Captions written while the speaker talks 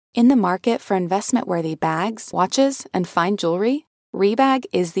In the market for investment-worthy bags, watches, and fine jewelry, RHOBH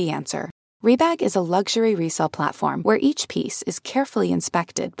is the answer. RHOBH is a luxury resale platform where each piece is carefully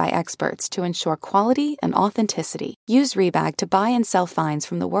inspected by experts to ensure quality and authenticity. Use RHOBH to buy and sell finds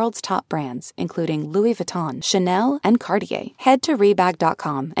from the world's top brands, including Louis Vuitton, Chanel, and Cartier. Head to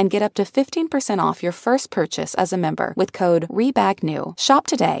RHOBH.com and get up to 15% off your first purchase as a member with code RHOBHNEW. Shop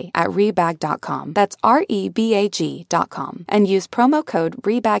today at RHOBH.com. That's REBAG.com. And use promo code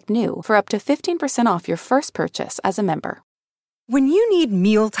RHOBHNEW for up to 15% off your first purchase as a member. When you need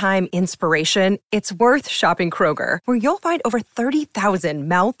mealtime inspiration, it's worth shopping Kroger, where you'll find over 30,000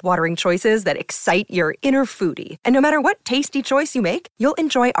 mouth-watering choices that excite your inner foodie. And no matter what tasty choice you make, you'll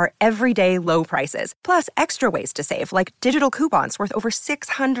enjoy our everyday low prices, plus extra ways to save, like digital coupons worth over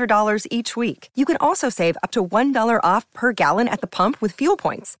 $600 each week. You can also save up to $1 off per gallon at the pump with fuel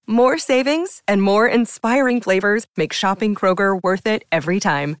points. More savings and more inspiring flavors make shopping Kroger worth it every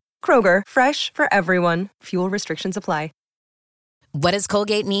time. Kroger, fresh for everyone. Fuel restrictions apply. What does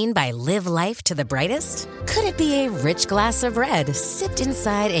Colgate mean by live life to the brightest? Could it be a rich glass of red sipped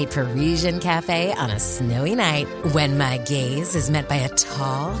inside a Parisian cafe on a snowy night when my gaze is met by a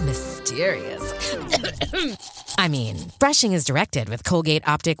tall, mysterious... I mean, brushing is directed with Colgate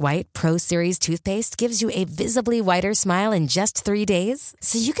Optic White Pro Series toothpaste gives you a visibly whiter smile in just 3 days,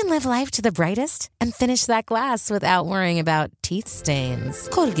 so you can live life to the brightest and finish that glass without worrying about teeth stains.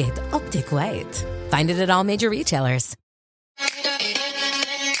 Colgate Optic White. Find it at all major retailers.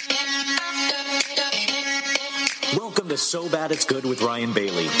 Welcome to So Bad It's Good with Ryan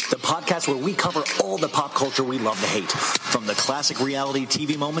Bailey, the podcast where we cover all the pop culture we love to hate, from the classic reality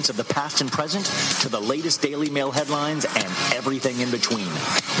TV moments of the past and present to the latest Daily Mail headlines and everything in between.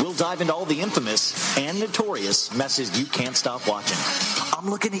 We'll dive into all the infamous and notorious messes you can't stop watching. I'm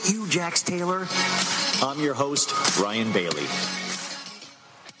looking at you, Jax Taylor. I'm your host, Ryan Bailey.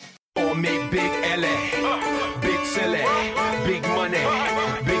 Or me big LA, big silly, big money,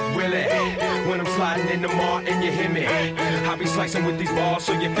 big Willie. When I'm sliding in the mall and you hear me, I be slicing with these balls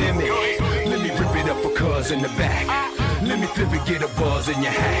so you feel me. Let me rip it up for cuz in the back. Let me flip it, get a buzz in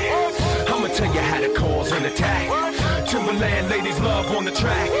your hat. I'ma tell you how to cause an attack. Timberland ladies love on the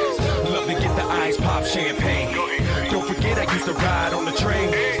track. Love to get the ice pop champagne. Don't forget I used to ride on the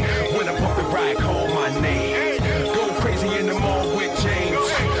train. When I bump the ride, call my name. Go crazy in the mall with James.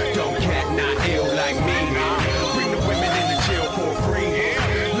 Don't cat not ill like me. Bring the women in the jail for free.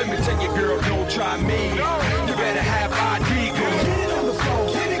 Let me tell you, girl, don't try me. You better have ID, girl. Get it on the floor,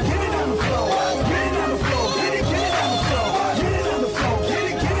 get it on the floor. Get it on the floor, get it on the floor. Get it on the floor, get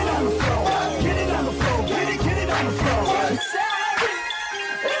it on the floor. Get it on the floor, get it on the floor. Get it on the floor, get it on the floor.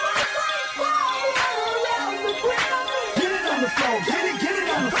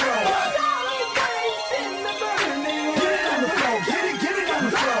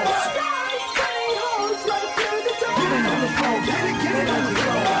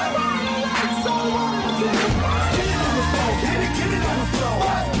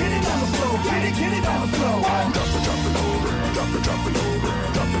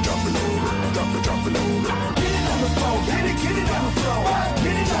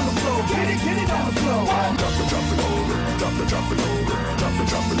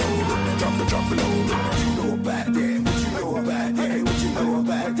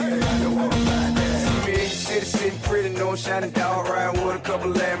 Shining dog, riding with a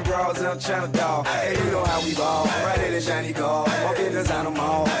couple Latin bras and China dog. Hey, you know how we ball, right in the shiny car, walking the China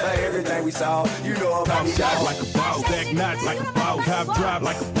mall, like everything we saw, you know about me. Shot like a boss, back knots like a boss, top drive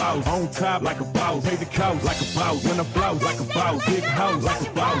like a boss, on top like a boss, pay the cows like a boss, when I blouse like a boss, big house like a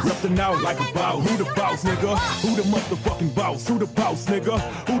boss, up and out like a boss. Who the boss, nigga? Who the motherfucking boss? Who the boss, nigga?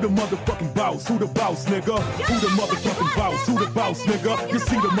 Who the motherfucking boss? Who the boss, nigga? Who the motherfucking boss? Who the boss, nigga? You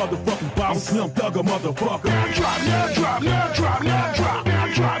see the motherfucking boss, Slim Thugger, motherfucker. Now drop, now drop, now drop, now drop, now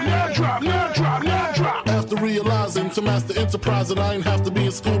drop, now drop, now drop, now drop. After realizing to master enterprise that I ain't have to be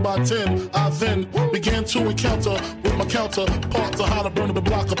in school by 10, I then began to encounter with my counterparts on how to burn the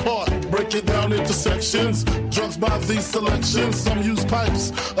block apart. Break it down into sections, drugs by these selections. Some use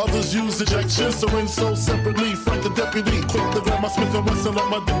pipes, others use injections. Syringe sold separately, Frank the deputy. Quick to grab my Smith & Wesson like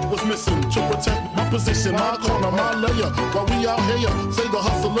my dick was missing. To protect my position, my corner, my layer. While we out here, say the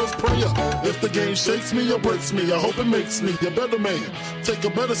hustler's prayer. If the game shakes me or breaks me, I hope it makes me a better man. Take a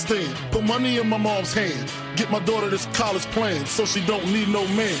better stand, put money in my mom's hand. Get my daughter this college plan, so she don't need no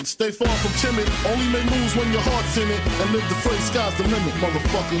man. Stay far from timid, only make moves when your heart's in it. And live the phrase, sky's the limit,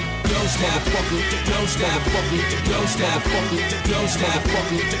 motherfucker. Don't stop, motherfucker. Don't stop, motherfucker. Don't stop, motherfucker. Don't stop,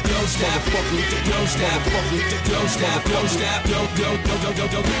 motherfucker. Don't stop, motherfucker. Don't stop, motherfucker. Don't stop, don't stop, don't.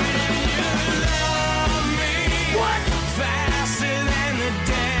 Love me. What? Faster than the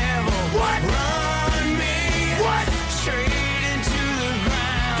damn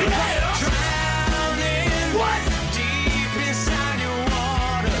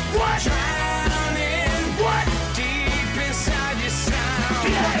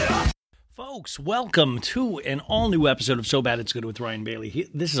Folks, welcome to an all-new episode of So Bad It's Good with Ryan Bailey.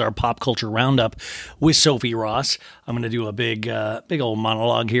 This is our Pop Culture Roundup with Sophie Ross. I'm going to do a big old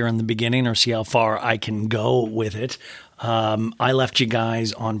monologue here in the beginning, or see how far I can go with it. I left you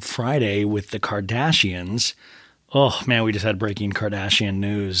guys on Friday with the Kardashians. Oh, man, we just had breaking Kardashian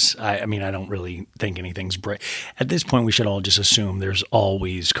news. I mean, I don't really think anything's at this point, we should all just assume there's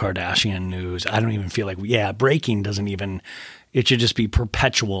always Kardashian news. I don't even feel like, breaking doesn't even... It should just be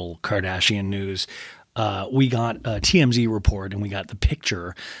perpetual Kardashian news. We got a TMZ report, and we got the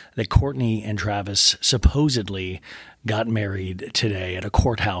picture that Kourtney and Travis supposedly got married today at a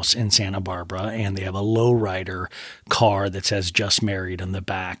courthouse in Santa Barbara, and they have a lowrider car that says "just married" on the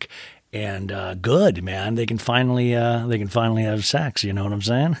back. And good, man, they can finally have sex. You know what I'm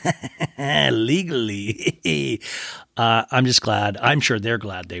saying? Legally. I'm just glad. I'm sure they're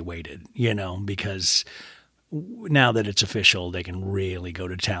glad they waited. because now that it's official, they can really go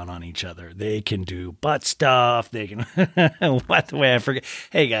to town on each other. They can do butt stuff. They can, what the way I forget.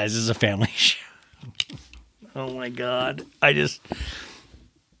 Hey guys, this is a family show. Oh my God. At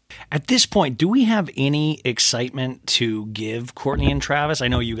this point, do we have any excitement to give Kourtney and Travis? I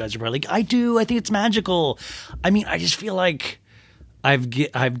know you guys are probably like, I do. I think it's magical. I mean, I just feel like I've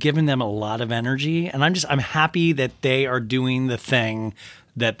given them a lot of energy, and I'm happy that they are doing the thing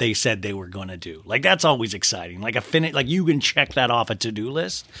that they said they were going to do. Like, that's always exciting. Like you can check that off a to-do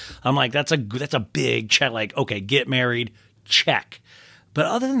list. I'm like, that's a big check. Like, okay, get married, check. But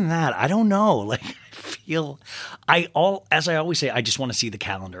other than that, I don't know. Like, as I always say, I just want to see the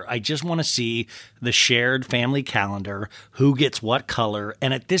calendar. I just want to see the shared family calendar, who gets what color.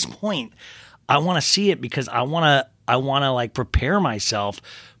 And at this point, I want to see it because I want to like prepare myself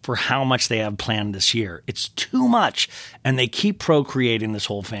for how much they have planned this year. It's too much. And they keep procreating this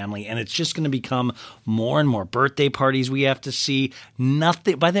whole family. And it's just going to become more and more birthday parties we have to see.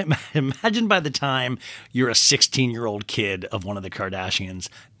 Nothing imagine by the time you're a 16-year-old kid of one of the Kardashians,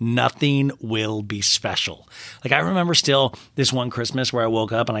 nothing will be special. Like, I remember still this one Christmas where I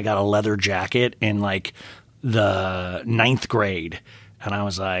woke up and I got a leather jacket in like the 9th grade. And I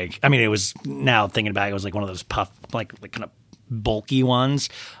was like, I mean, it was, now thinking back, it was like one of those puff, like kind of bulky ones.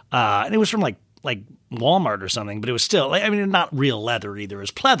 And it was from like Walmart or something, but it was still, I mean, not real leather either. It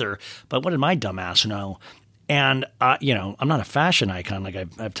was pleather, but what did my dumb ass know? And, I'm not a fashion icon like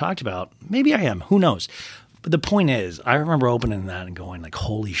I've talked about. Maybe I am. Who knows? But the point is, I remember opening that and going like,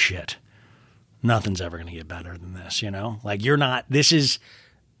 holy shit, nothing's ever going to get better than this, Like, you're not, this is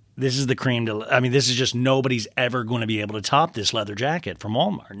the cream this is just, nobody's ever going to be able to top this leather jacket from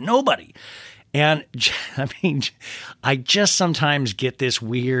Walmart. Nobody. And I mean, I just sometimes get this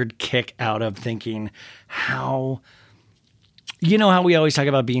weird kick out of thinking how we always talk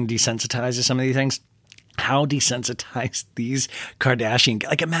about being desensitized to some of these things, how desensitized these Kardashian,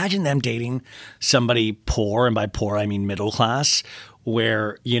 like, imagine them dating somebody poor, and by poor, I mean middle class,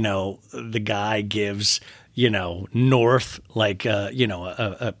 where, the guy gives, North, like,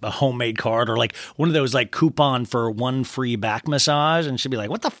 a homemade card, or like one of those like coupon for one free back massage. And she'd be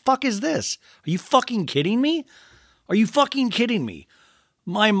like, what the fuck is this? Are you fucking kidding me? Are you fucking kidding me?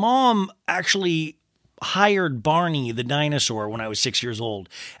 My mom actually hired Barney the dinosaur when I was 6 years old,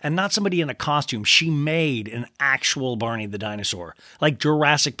 and not somebody in a costume. She made an actual Barney the dinosaur, like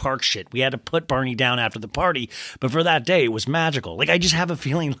Jurassic Park shit. We had to put Barney down after the party, but for that day, it was magical. Like, I just have a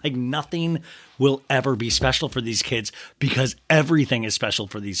feeling like nothing will ever be special for these kids, because everything is special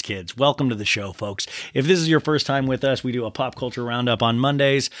for these kids. Welcome to the show, folks. If this is your first time with us, we do a Pop Culture Roundup on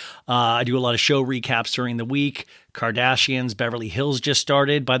Mondays. I do a lot of show recaps during the week. Kardashians, Beverly Hills just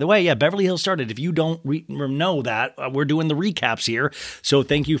started. By the way, yeah, Beverly Hills started. If you don't know that, we're doing the recaps here. So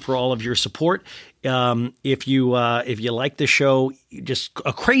thank you for all of your support. If you like the show, just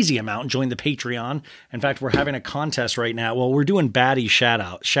a crazy amount, join the Patreon. In fact, we're having a contest right now. Well, we're doing baddie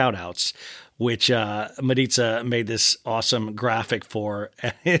shout outs, which Maritza made this awesome graphic for.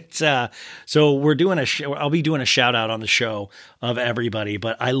 It's so we're doing I'll be doing a shout out on the show of everybody,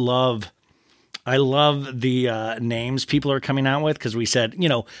 but I love the names people are coming out with, because we said,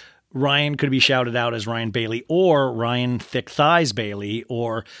 Ryan could be shouted out as Ryan Bailey, or Ryan Thick Thighs Bailey,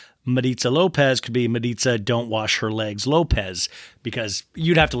 or Maritza Lopez could be Maritza Don't Wash Her Legs Lopez, because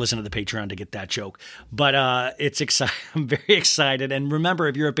you'd have to listen to the Patreon to get that joke. But it's exciting. I'm very excited. And remember,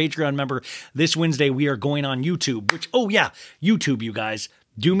 if you're a Patreon member, this Wednesday we are going on YouTube, which, YouTube, you guys,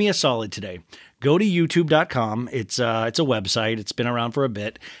 do me a solid today. Go to youtube.com. It's a website. It's been around for a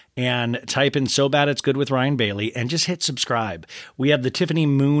bit. And type in So Bad It's Good with Ryan Bailey and just hit subscribe. We have the Tiffany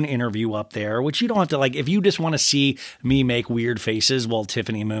Moon interview up there, which you don't have to, like, if you just want to see me make weird faces while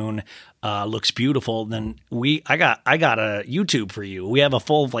Tiffany Moon looks beautiful, then I got a YouTube for you. We have a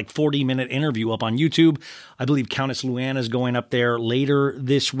full 40-minute interview up on YouTube. I believe Countess Luann is going up there later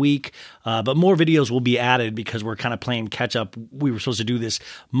this week, but more videos will be added because we're kind of playing catch up. We were supposed to do this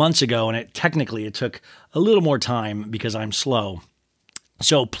months ago, and it took a little more time because I'm slow.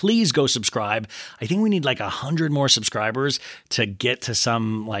 So please go subscribe. I think we need 100 more subscribers to get to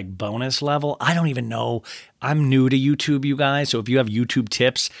some bonus level. I don't even know. I'm new to YouTube, you guys. So if you have YouTube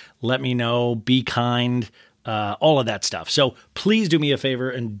tips, let me know. Be kind. All of that stuff. So please do me a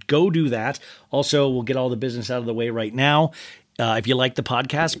favor and go do that. Also, we'll get all the business out of the way right now. If you like the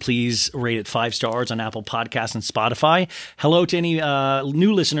podcast, please rate it 5 stars on Apple Podcasts and Spotify. Hello to any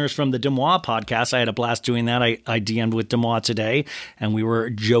new listeners from the Demois podcast. I had a blast doing that. I DM'd with Demois today, and we were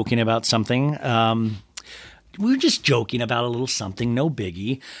joking about something. We were just joking about a little something, no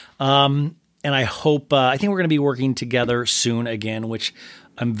biggie. And I hope, I think we're going to be working together soon again, which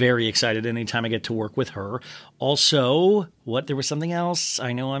I'm very excited anytime I get to work with her. Also, there was something else.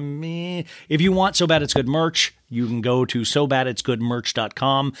 I know if you want So Bad It's Good merch, you can go to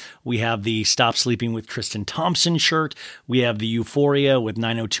sobaditsgoodmerch.com. We have the Stop Sleeping with Kristen Thompson shirt. We have the Euphoria with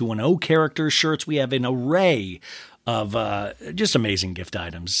 90210 characters shirts. We have an array of just amazing gift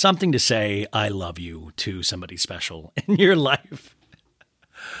items. Something to say I love you to somebody special in your life.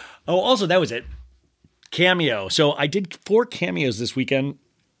 Oh, also, that was it. Cameo. So I did 4 cameos this weekend,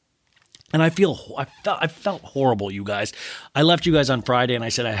 and I felt horrible, you guys. I left you guys on Friday, and I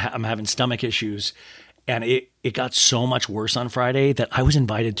said I'm having stomach issues, and it got so much worse on Friday that I was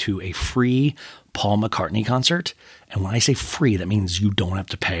invited to a free Paul McCartney concert. And when I say free, that means you don't have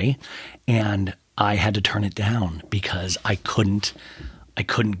to pay. And I had to turn it down because I couldn't.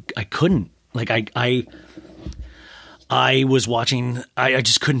 I was watching, I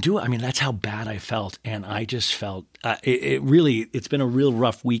just couldn't do it. I mean, that's how bad I felt. And I just felt, it's been a real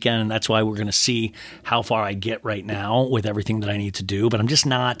rough weekend. And that's why we're going to see how far I get right now with everything that I need to do. But I'm just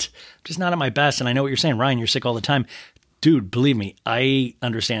not at my best. And I know what you're saying, Ryan, you're sick all the time. Dude, believe me, I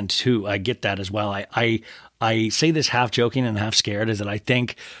understand too. I get that as well. I say this half joking and half scared is that I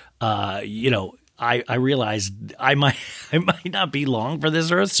think, I realize I might not be long for this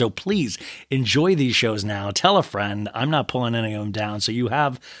earth. So please enjoy these shows now. Tell a friend. I'm not pulling any of them down. So you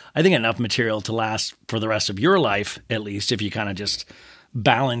have, I think, enough material to last for the rest of your life, at least, if you kind of just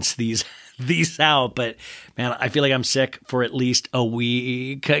balance these out. But man, I feel like I'm sick for at least a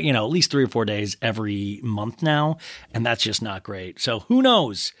week, at least 3 or 4 days every month now. And that's just not great. So who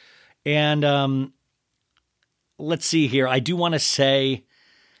knows? And let's see here. I do want to say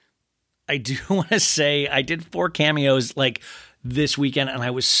I did 4 cameos this weekend, and I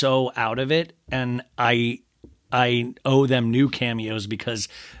was so out of it, and I owe them new cameos because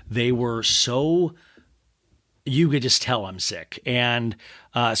they were so, you could just tell I'm sick. And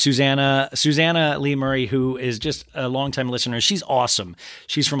Susanna Lee Murray, who is just a longtime listener, she's awesome.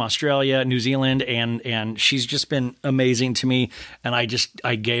 She's from Australia, New Zealand, and she's just been amazing to me. And I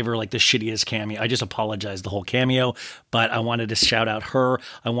gave her the shittiest cameo. I just apologized the whole cameo, but I wanted to shout out her.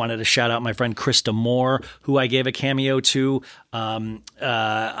 I wanted to shout out my friend Krista Moore, who I gave a cameo to. Krista,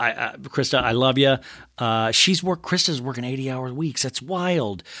 I love you. Krista's working 80-hour weeks. That's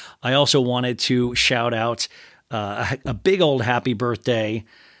wild. I also wanted to shout out a big old happy birthday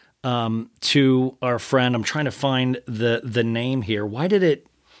to our friend. I'm trying to find the name here. Why did it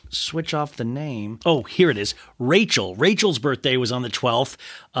switch off the name? Oh, here it is. Rachel. Rachel's birthday was on the 12th,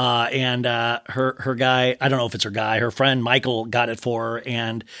 and her guy, I don't know if it's her guy, her friend Michael got it for her,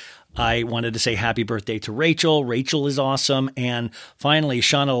 and I wanted to say happy birthday to Rachel. Rachel is awesome. And finally,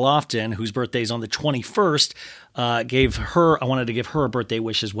 Shauna Lofton, whose birthday is on the 21st, I wanted to give her a birthday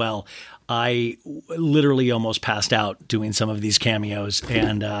wish as well. I literally almost passed out doing some of these cameos,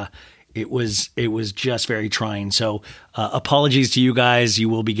 and it was just very trying. So apologies to you guys. You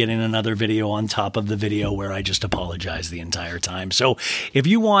will be getting another video on top of the video where I just apologize the entire time. So if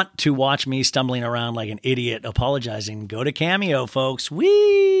you want to watch me stumbling around like an idiot apologizing, go to Cameo, folks.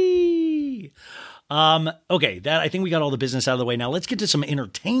 Whee! Okay, I think we got all the business out of the way. Now let's get to some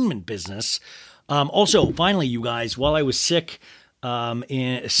entertainment business. Also, finally, you guys, while I was sick on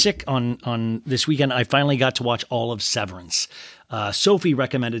this weekend, I finally got to watch all of Severance. Sophie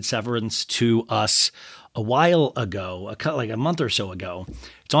recommended Severance to us a while ago, like a month or so ago.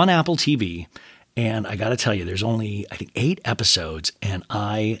 It's on Apple TV. And I got to tell you, there's only, I think, 8 episodes, and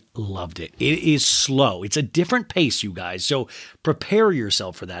I loved it. It is slow. It's a different pace, you guys. So prepare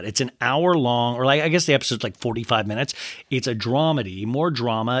yourself for that. It's an hour long, or I guess the episode's like 45 minutes. It's a dramedy, more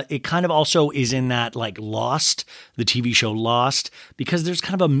drama. It kind of also is in that like Lost, the TV show Lost, because there's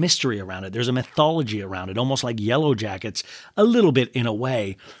kind of a mystery around it. There's a mythology around it, almost like Yellow Jackets, a little bit in a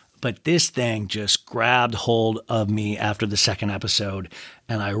way. But this thing just grabbed hold of me after the second episode,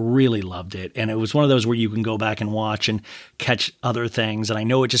 and I really loved it. And it was one of those where you can go back and watch and catch other things. And I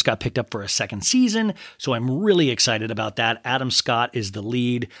know it just got picked up for a second season, so I'm really excited about that. Adam Scott is the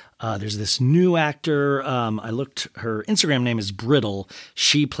lead. There's this new actor. I looked, her Instagram name is Brittle.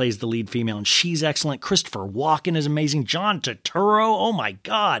 She plays the lead female, and she's excellent. Christopher Walken is amazing. John Turturro, oh my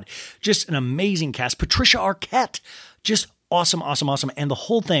God, just an amazing cast. Patricia Arquette, just awesome. And the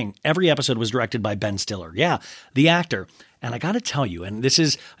whole thing, every episode was directed by Ben Stiller. Yeah, the actor. And I got to tell you, and I know this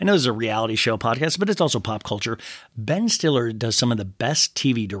is a reality show podcast, but it's also pop culture. Ben Stiller does some of the best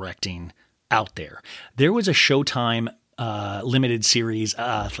TV directing out there. There was a Showtime limited series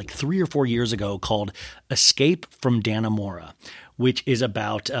like 3 or 4 years ago called Escape from Dannemora, which is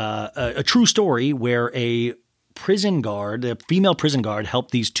about a true story where a female prison guard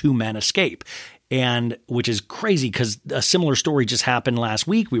helped these two men escape. And which is crazy because a similar story just happened last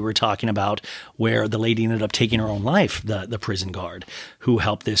week we were talking about where the lady ended up taking her own life, the prison guard who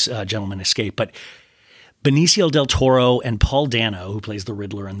helped this gentleman escape. But Benicio del Toro and Paul Dano, who plays the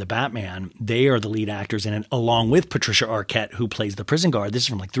Riddler and the Batman, they are the lead actors in it, along with Patricia Arquette, who plays the prison guard. This is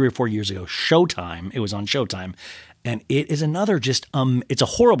from like 3 or 4 years ago. Showtime. It was on Showtime. And it is another it's a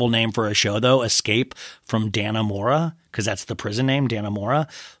horrible name for a show, though, Escape from Dannemora, because that's the prison name, Dannemora.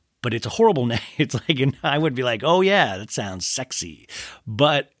 But it's a horrible name. It's like, and I would be like, oh yeah, that sounds sexy.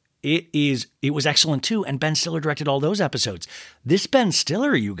 But it was excellent too. And Ben Stiller directed all those episodes. This Ben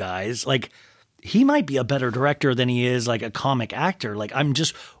Stiller, you guys, like, he might be a better director than he is like a comic actor. Like, I'm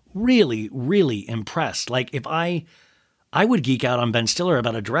just really, really impressed. Like, if I would geek out on Ben Stiller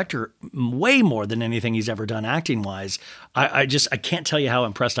about a director way more than anything he's ever done acting wise. I can't tell you how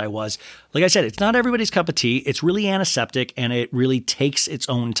impressed I was. Like I said, it's not everybody's cup of tea. It's really antiseptic and it really takes its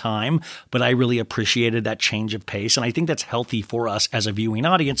own time, but I really appreciated that change of pace. And I think that's healthy for us as a viewing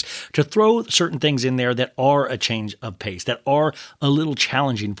audience to throw certain things in there that are a change of pace, that are a little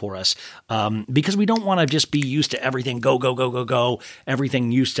challenging for us, because we don't want to just be used to everything go,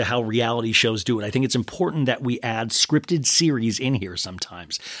 everything used to how reality shows do it. I think it's important that we add scripted series in here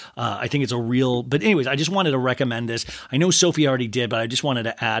sometimes. I think it's but anyways, I just wanted to recommend this. I know Sophie already did, but I just wanted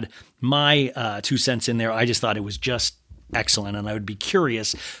to add my 2 cents in there. I just thought it was just excellent, and I would be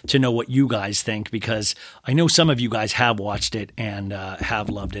curious to know what you guys think, because I know some of you guys have watched it and have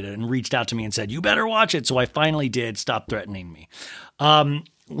loved it and reached out to me and said, you better watch it. So I finally did. Stop threatening me.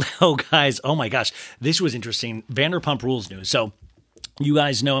 Oh, guys, oh my gosh, this was interesting. Vanderpump Rules news. So you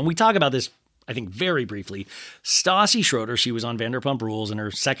guys know, and we talk about this, I think, very briefly. Stassi Schroeder, she was on Vanderpump Rules, and her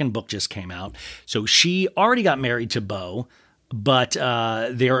second book just came out. So she already got married to Beau, but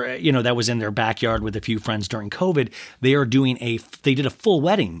that was in their backyard with a few friends during COVID. They did a full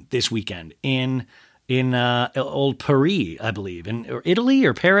wedding this weekend in Old Paris, I believe, or Italy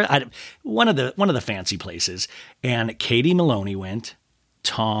or Paris, one of the fancy places. And Katie Maloney went.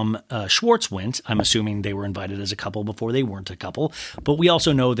 Tom Schwartz went. I'm assuming they were invited as a couple before they weren't a couple, but we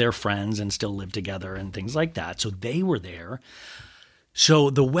also know they're friends and still live together and things like that. So they were there. So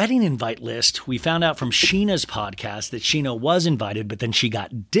the wedding invite list, we found out from Sheena's podcast that Sheena was invited, but then she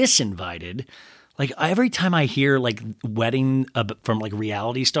got disinvited. Like, every time I hear like wedding from like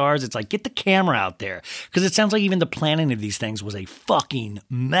reality stars, it's like, get the camera out there. Because it sounds like even the planning of these things was a fucking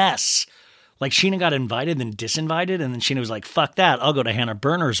mess. Like, Sheena got invited, then disinvited, and then Sheena was like, fuck that, I'll go to Hannah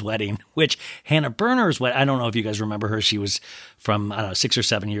Berner's wedding, which Hannah Berner's wedding, I don't know if you guys remember her. She was from, 6 or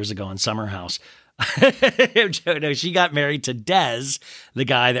 7 years ago on Summer House. No, she got married to Dez, the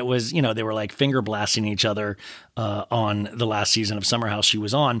guy that was, they were like finger blasting each other on the last season of Summer House she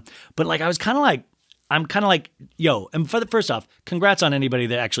was on. But like, I'm kind of like, yo, and first off, congrats on anybody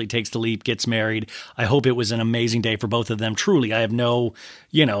that actually takes the leap, gets married. I hope it was an amazing day for both of them. Truly, I have no,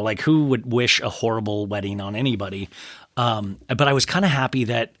 like, who would wish a horrible wedding on anybody? But I was kind of happy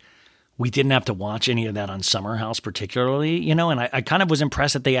that we didn't have to watch any of that on Summer House particularly, and I kind of was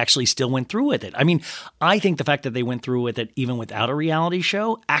impressed that they actually still went through with it. I mean, I think the fact that they went through with it even without a reality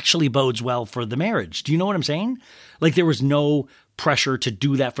show actually bodes well for the marriage. Do you know what I'm saying? Like, there was no pressure to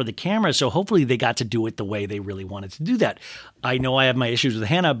do that for the camera, so hopefully they got to do it the way they really wanted to do that. I know I have my issues with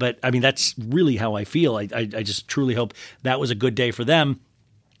Hannah, but I mean, that's really how I feel. I just truly hope that was a good day for them.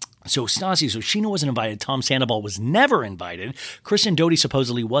 So Sheena wasn't invited. Tom Sandoval was never invited. Kristen Doty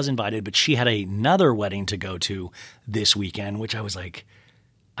supposedly was invited, but she had another wedding to go to this weekend, which I was like,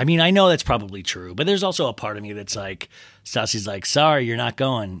 I mean, I know that's probably true, but there's also a part of me that's like, Stassi's like, sorry, you're not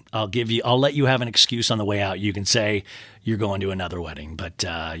going. I'll let you have an excuse on the way out. You can say you're going to another wedding, but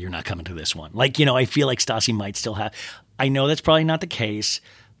you're not coming to this one. Like, I feel like Stassi might still have, I know that's probably not the case,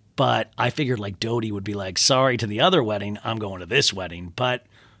 but I figured like Doty would be like, sorry to the other wedding, I'm going to this wedding. But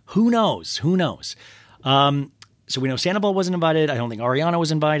Who knows? Who knows? So we know Sandoval wasn't invited. I don't think Ariana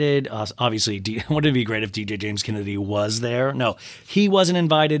was invited. Obviously, wouldn't it be great if DJ James Kennedy was there? No, he wasn't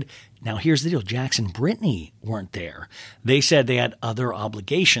invited. Now, here's the deal. Jax and Brittany weren't there. They said they had other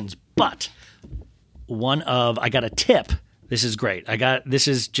obligations, but I got a tip. This is great. This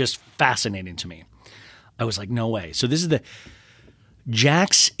is just fascinating to me. I was like, no way. So this is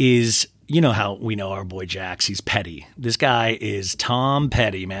Jax is, you know how we know our boy Jax. He's petty. This guy is Tom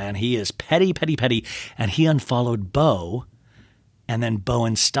Petty, man. He is petty, petty, petty. And he unfollowed Bo, and then Bo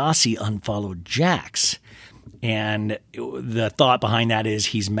and Stassi unfollowed Jax. And the thought behind that is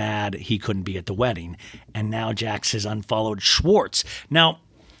he's mad he couldn't be at the wedding. And now Jax has unfollowed Schwartz. Now,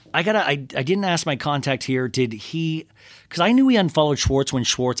 I didn't ask my contact here. Did he? Because I knew he unfollowed Schwartz when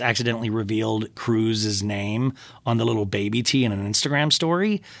Schwartz accidentally revealed Cruz's name on the little baby tee in an Instagram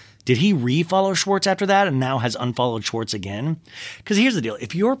story. Did he refollow Schwartz after that and now has unfollowed Schwartz again? Because here's the deal.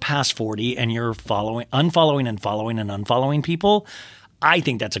 If you're past 40 and you're unfollowing and unfollowing people, I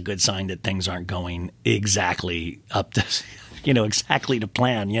think that's a good sign that things aren't going exactly up to, exactly to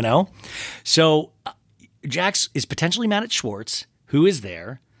plan, So Jax is potentially mad at Schwartz, who is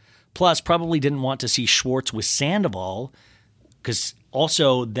there. Plus, probably didn't want to see Schwartz with Sandoval, because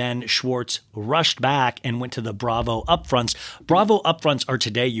also then Schwartz rushed back and went to the Bravo upfronts. Bravo upfronts are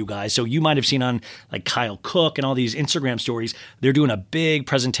today, you guys. So you might have seen on like Kyle Cook and all these Instagram stories, they're doing a big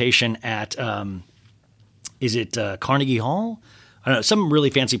presentation at, Carnegie Hall? I don't know, some really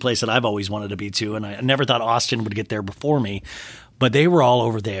fancy place that I've always wanted to be to, and I never thought Austin would get there before me. But they were all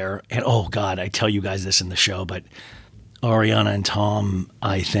over there, and oh God, I tell you guys this in the show, but Ariana and Tom,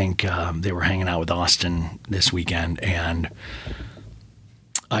 I think they were hanging out with Austin this weekend, and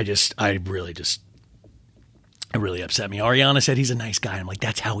it really upset me. Ariana said he's a nice guy. I'm like,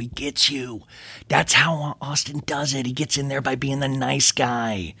 that's how he gets you. That's how Austin does it. He gets in there by being the nice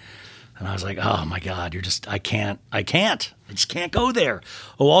guy. And I was like, oh my God, I just can't go there.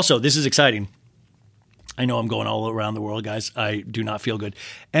 Oh, also, this is exciting. I know I'm going all around the world, guys. I do not feel good.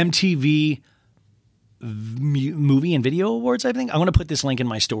 MTV Movie and Video Awards, I think. I'm going to put this link in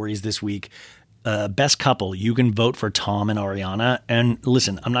my stories this week. Best couple, you can vote for Tom and Ariana. And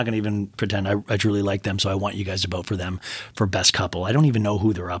listen, I'm not going to even pretend I truly like them, so I want you guys to vote for them for best couple. I don't even know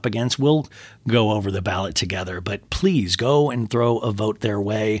who they're up against. We'll go over the ballot together, but please go and throw a vote their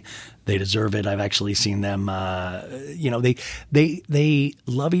way. They deserve it. I've actually seen them, they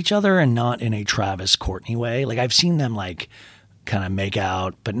love each other, and not in a Travis Courtney way. Like I've seen them like kind of make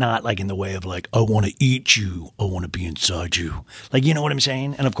out, but not like in the way of like, I want to eat you. I want to be inside you. Like, you know what I'm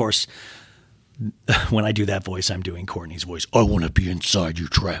saying? And of course, when I do that voice, I'm doing Courtney's voice. I want to be inside you,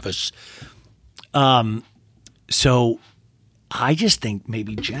 Travis. So I just think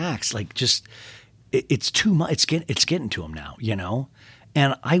maybe Jax, like just, it's too much. It's getting to him now,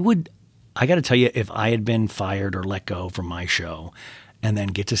 And I got to tell you, if I had been fired or let go from my show and then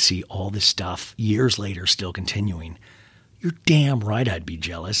get to see all this stuff years later still continuing, you're damn right I'd be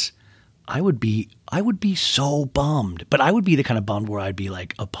jealous. I would be so bummed. But I would be the kind of bummed where I'd be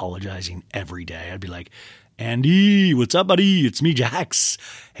like apologizing every day. I'd be like, Andy, what's up, buddy? It's me, Jax.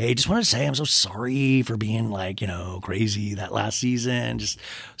 Hey, just wanted to say I'm so sorry for being like, crazy that last season. Just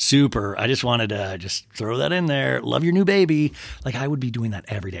super. I just wanted to just throw that in there. Love your new baby. Like I would be doing that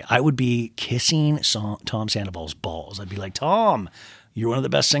every day. I would be kissing Tom Sandoval's balls. I'd be like, Tom, you're one of the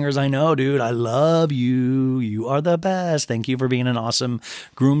best singers I know, dude. I love you. You are the best. Thank you for being an awesome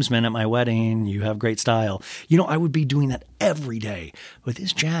groomsman at my wedding. You have great style. I would be doing that every day. With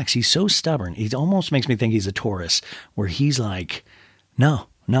this Jax, he's so stubborn. He almost makes me think he's a Taurus, where he's like, no,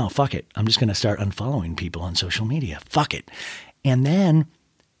 fuck it. I'm just going to start unfollowing people on social media. Fuck it. And then,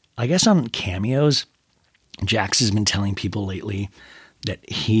 I guess on cameos, Jax has been telling people lately that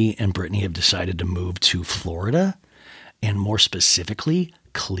he and Brittany have decided to move to Florida. And more specifically,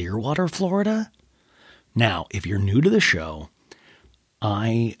 Clearwater, Florida. Now, if you're new to the show,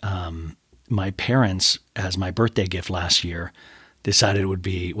 my parents, as my birthday gift last year, decided it would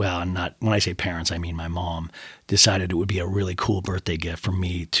be, not when I say parents, I mean my mom, decided it would be a really cool birthday gift for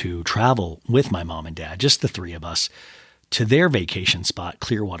me to travel with my mom and dad, just the three of us, to their vacation spot,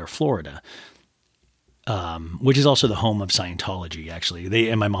 Clearwater, Florida, which is also the home of Scientology, actually.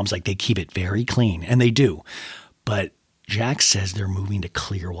 And my mom's like, they keep it very clean, and they do. But Jax says they're moving to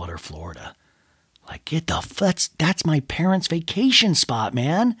Clearwater, Florida. Like, that's my parents' vacation spot,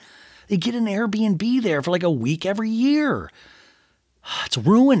 man. They get an Airbnb there for like a week every year. It's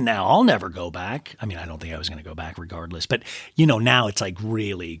ruined now. I'll never go back. I mean, I don't think I was going to go back regardless. But, now it's like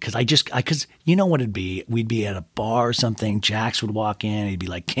really, because you know what it'd be? We'd be at a bar or something. Jax would walk in. He'd be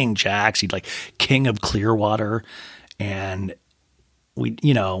like King Jax. He'd like King of Clearwater. And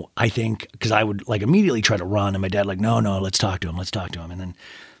I think, because I would like immediately try to run, and my dad like, no, let's talk to him. And then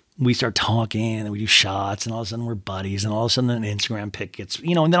we start talking, and then we do shots, and all of a sudden we're buddies, and all of a sudden an Instagram pic gets,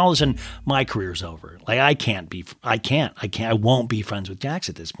 and then all of a sudden my career's over. Like I won't be friends with Jax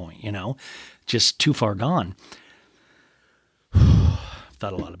at this point, just too far gone.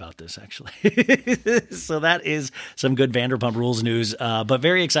 Thought a lot about this, actually. So that is some good Vanderpump Rules news, but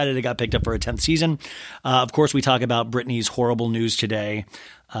very excited it got picked up for a 10th season. Of course, we talk about Britney's horrible news today.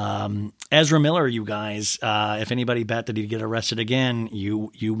 Ezra Miller, you guys, if anybody bet that he'd get arrested again,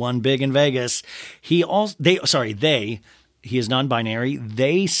 you won big in Vegas. He is non-binary.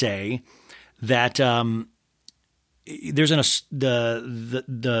 They say that there's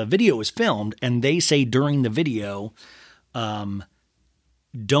the video is filmed, and they say during the video,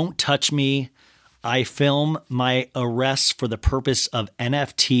 don't touch me. I film my arrests for the purpose of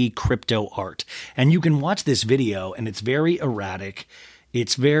NFT crypto art. And you can watch this video, and it's very erratic.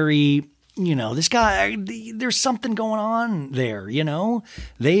 It's very, this guy, there's something going on there,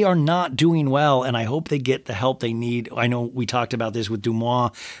 They are not doing well, and I hope they get the help they need. I know we talked about this with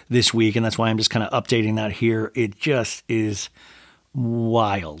Dumois this week, and that's why I'm just kind of updating that here. It just is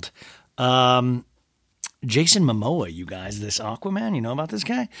wild. Jason Momoa, you guys, this Aquaman, you know about this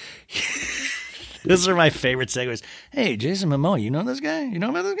guy? Those are my favorite segues. Hey, Jason Momoa, you know this guy? You know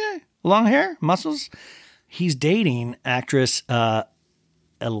about this guy? Long hair, muscles. He's dating actress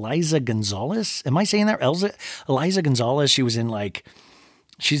Eliza Gonzalez. Am I saying that? Eliza Gonzalez. She was in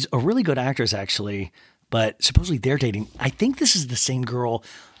she's a really good actress actually, but supposedly they're dating. I think this is the same girl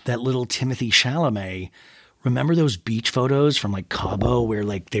that little Timothée Chalamet. Remember those beach photos from Cabo where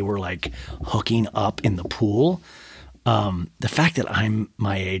they were hooking up in the pool? The fact that I'm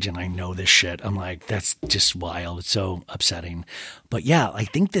my age and I know this shit, I'm like, that's just wild. It's so upsetting. But yeah, I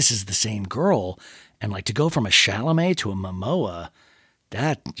think this is the same girl. And to go from a Chalamet to a Momoa,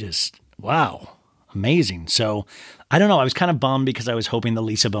 that just, wow, amazing. So I don't know. I was kind of bummed because I was hoping the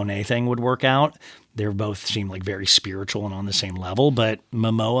Lisa Bonet thing would work out. They both seem very spiritual and on the same level, but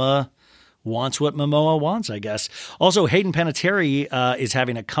Momoa wants what Momoa wants, I guess. Also, Hayden Panettiere is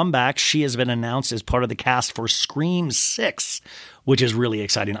having a comeback. She has been announced as part of the cast for Scream 6, which is really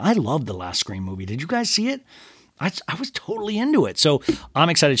exciting. I loved the last Scream movie. Did you guys see it? I was totally into it. So I'm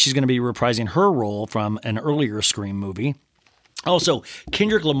excited she's going to be reprising her role from an earlier Scream movie. Also,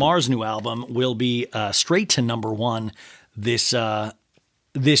 Kendrick Lamar's new album will be straight to #1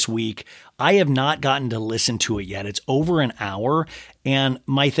 this week. I have not gotten to listen to it yet. It's over an hour. And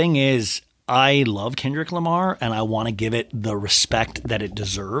my thing is, I love Kendrick Lamar and I want to give it the respect that it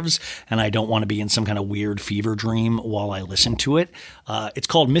deserves. And I don't want to be in some kind of weird fever dream while I listen to it. It's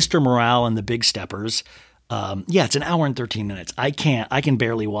called Mr. Morale and the Big Steppers. It's an hour and 13 minutes. I can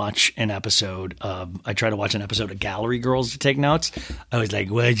barely watch an episode. I try to watch an episode of Gallery Girls to take notes. I was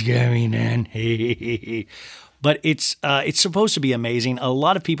like, what's going on? But it's supposed to be amazing. A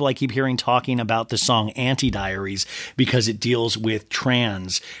lot of people I keep hearing talking about the song Anti-Diaries because it deals with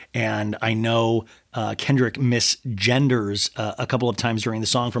trans. And I know Kendrick misgenders a couple of times during the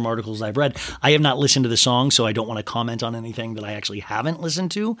song from articles I've read. I have not listened to the song, so I don't want to comment on anything that I actually haven't listened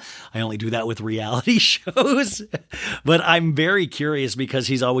to. I only do that with reality shows. But I'm very curious because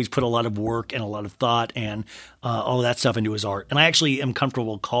he's always put a lot of work and a lot of thought and all of that stuff into his art. And I actually am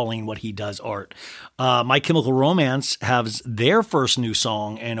comfortable calling what he does art. My Chemical Romance has their first new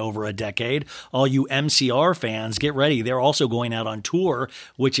song in over a decade. All you MCR fans, get ready. They're also going out on tour,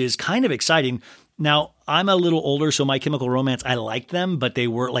 which is kind of exciting. Now, I'm a little older, so My Chemical Romance, I liked them, but they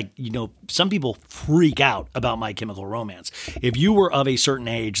were some people freak out about My Chemical Romance. If you were of a certain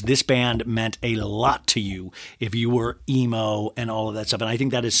age, this band meant a lot to you if you were emo and all of that stuff. And I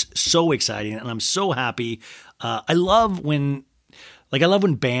think that is so exciting, and I'm so happy. I love when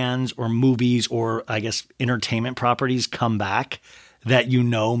bands or movies or, I guess, entertainment properties come back that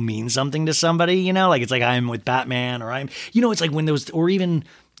mean something to somebody, it's like I'm with Batman or it's like when those, or even,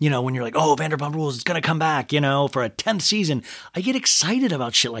 when you're like, oh, Vanderpump Rules is going to come back, for a 10th season. I get excited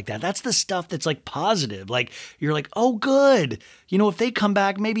about shit like that. That's the stuff that's positive. You're like, oh, good. If they come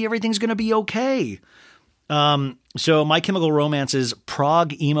back, maybe everything's going to be okay. So My Chemical Romance's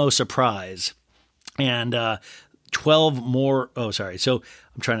Prague Emo Surprise and 12 more. Oh, sorry. So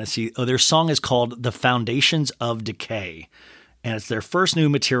I'm trying to see. Oh, their song is called The Foundations of Decay. And it's their first new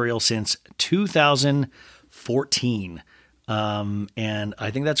material since 2014. And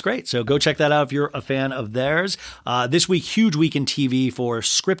I think that's great. So go check that out if you're a fan of theirs. This week, huge week in TV for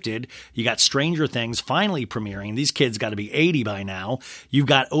scripted. You got Stranger Things finally premiering. These kids got to be 80 by now. You've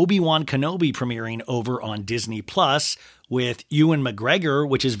got Obi-Wan Kenobi premiering over on Disney Plus with Ewan McGregor,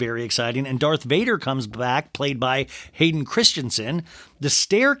 which is very exciting. And Darth Vader comes back, played by Hayden Christensen. The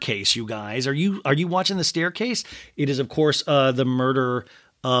Staircase, you guys. Are you watching The Staircase? It is, of course, the murder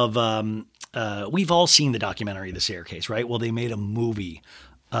of... we've all seen the documentary The Staircase, right? Well, they made a movie,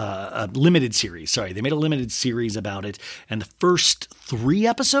 a limited series. Sorry, they made a limited series about it. And the first 3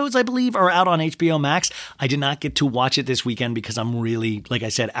 episodes, I believe, are out on HBO Max. I did not get to watch it this weekend because I'm really, like I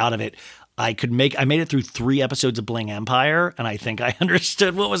said, out of it. I made it through 3 episodes of Bling Empire, and I think I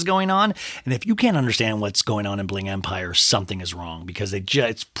understood what was going on. And if you can't understand what's going on in Bling Empire, something is wrong because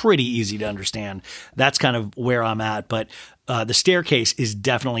it's pretty easy to understand. That's kind of where I'm at. But The Staircase is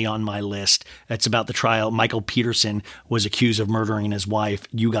definitely on my list. It's about the trial. Michael Peterson was accused of murdering his wife.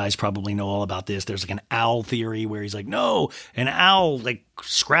 You guys probably know all about this. There's like an owl theory where he's like, no, an owl like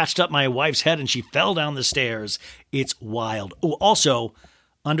scratched up my wife's head and she fell down the stairs. It's wild. Oh, also,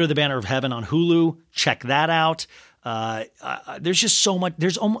 Under the Banner of Heaven on Hulu. Check that out. There's just so much.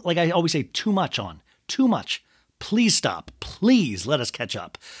 There's almost, like I always say, too much on. Too much. Please stop. Please let us catch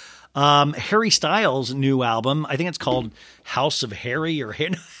up. Harry Styles' new album, I think it's called House of Harry or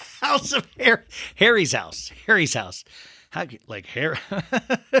House of Harry. Harry's House. Harry's House. How, like Harry.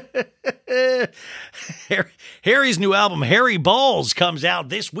 Harry's new album, Harry Balls, comes out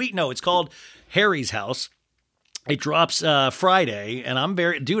this week. No, it's called Harry's House. It drops Friday, and I'm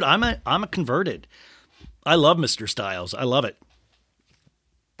a converted. I love Mr. Styles. I love it.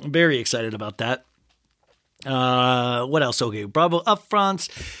 I'm very excited about that. What else? Okay, Bravo upfronts.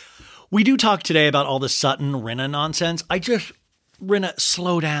 We do talk today about all the Sutton Rinna nonsense. Rinna,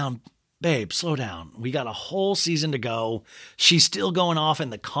 slow down. Babe, slow down. We got a whole season to go. She's still going off in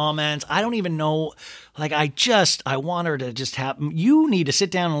the comments. I don't even know. Like, I want her to just have, you need to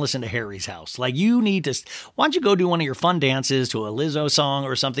sit down and listen to Harry's House. Like, you need to, why don't you go do one of your fun dances to a Lizzo song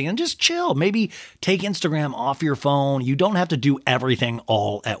or something and just chill. Maybe take Instagram off your phone. You don't have to do everything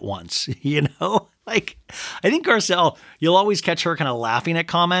all at once, you know? Like, I think Garcelle, you'll always catch her kind of laughing at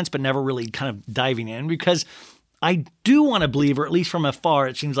comments, but never really kind of diving in because I do want to believe, or at least from afar,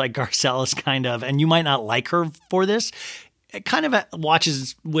 it seems like Garcelle is kind of, and you might not like her for this, it kind of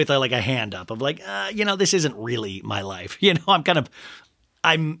watches with like a hand up of like, this isn't really my life. You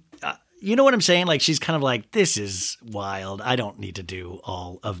know what I'm saying? Like, she's kind of like, this is wild. I don't need to do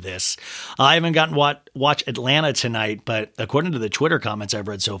all of this. I haven't gotten watch Atlanta tonight, but according to the Twitter comments I've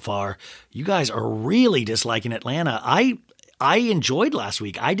read so far, you guys are really disliking Atlanta. I enjoyed last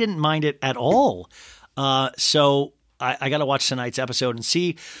week. I didn't mind it at all. So I got to watch tonight's episode and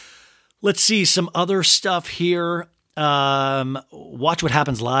see. Let's see some other stuff here. Watch what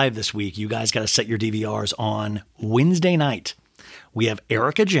happens live this week. You guys got to set your DVRs on Wednesday night. We have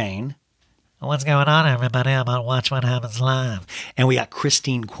Erica Jane. What's going on, everybody? I'm on Watch What Happens Live. And we got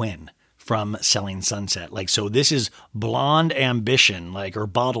Christine Quinn from Selling Sunset. Like, so this is blonde ambition, like, or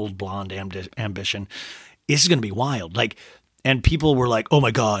bottled blonde ambition. This is going to be wild. Like, and people were like, oh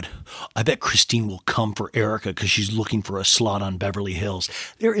my God, I bet Christine will come for Erica because she's looking for a slot on Beverly Hills.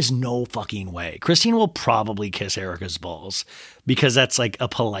 There is no fucking way. Christine will probably kiss Erica's balls because that's like a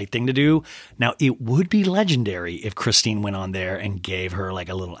polite thing to do. Now, it would be legendary if Christine went on there and gave her like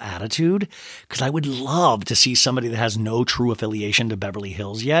a little attitude, because I would love to see somebody that has no true affiliation to Beverly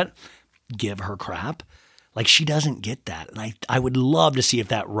Hills yet give her crap. Like, she doesn't get that. And I would love to see if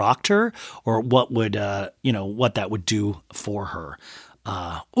that rocked her or what would, what that would do for her.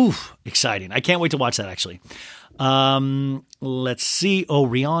 Exciting. I can't wait to watch that, actually. Let's see. Oh,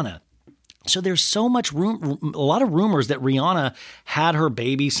 Rihanna. So there's so much a lot of rumors that Rihanna had her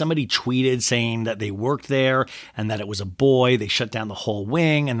baby. Somebody tweeted saying that they worked there and that it was a boy. They shut down the whole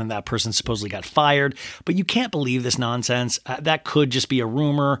wing, and then that person supposedly got fired. But you can't believe this nonsense. That could just be a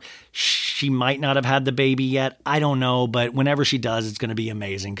rumor. She might not have had the baby yet. I don't know. But whenever she does, it's going to be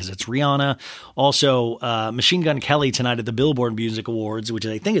amazing because it's Rihanna. Also, Machine Gun Kelly tonight at the Billboard Music Awards, which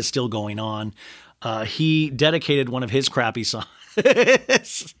I think is still going on. He dedicated one of his crappy songs.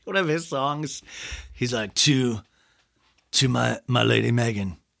 One of his songs. He's like, to my lady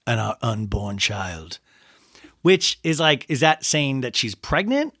Megan and our unborn child, which is like, is that saying that she's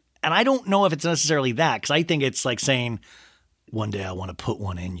pregnant? And I don't know if it's necessarily that, because I think it's like saying, one day I want to put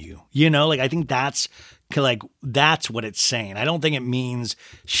one in you, like, I think that's what it's saying. I don't think it means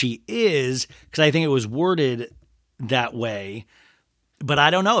she is, because I think it was worded that way. But I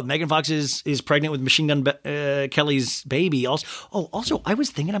don't know if Megan Fox is pregnant with Machine Gun Kelly's baby. Also, I was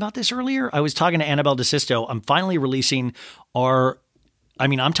thinking about this earlier. I was talking to Annabelle DeSisto. I'm finally releasing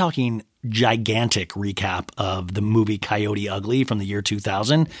I'm talking gigantic recap of the movie Coyote Ugly from the year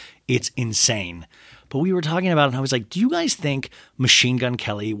 2000. It's insane. But we were talking about it, and I was like, do you guys think Machine Gun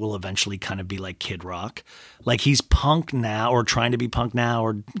Kelly will eventually kind of be like Kid Rock? Like he's punk now, or trying to be punk now,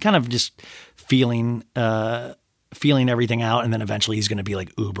 or kind of just feeling everything out, and then eventually he's going to be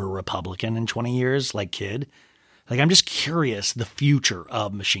like uber Republican in 20 years, like Kid. Like, I'm just curious the future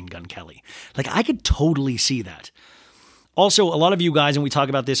of Machine Gun Kelly. Like, I could totally see that. Also, a lot of you guys, and we talk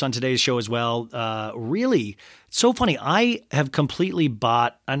about this on today's show as well, really, it's so funny. I have completely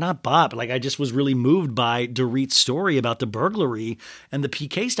I just was really moved by Dorit's story about the burglary and the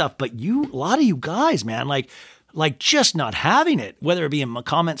PK stuff. But a lot of you guys, man, like just not having it, whether it be in my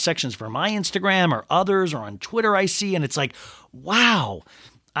comment sections for my Instagram or others or on Twitter I see, and it's like, wow.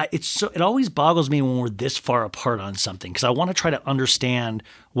 It always boggles me when we're this far apart on something, because I want to try to understand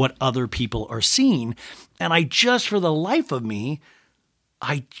what other people are seeing. And for the life of me,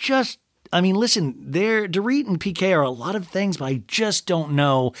 listen, Dorit and PK are a lot of things, but I just don't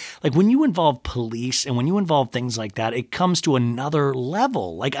know. Like when you involve police and when you involve things like that, it comes to another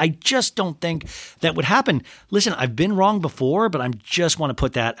level. Like I just don't think that would happen. Listen, I've been wrong before, but I just want to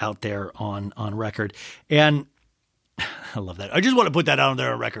put that out there on record. And I love that. I just want to put that out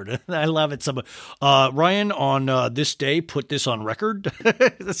there on record. I love it. Ryan, on this day, put this on record.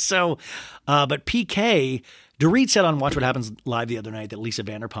 But PK, Dorit said on Watch What Happens Live the other night that Lisa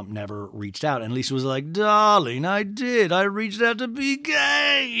Vanderpump never reached out. And Lisa was like, darling, I did. I reached out to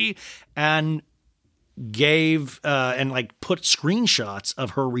PK. And gave put screenshots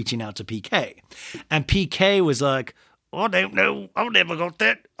of her reaching out to PK. And PK was like, I don't know. I've never got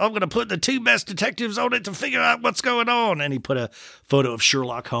that. I'm going to put the two best detectives on it to figure out what's going on. And he put a photo of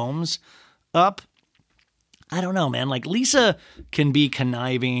Sherlock Holmes up. I don't know, man. Like Lisa can be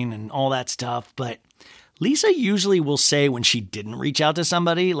conniving and all that stuff, but Lisa usually will say when she didn't reach out to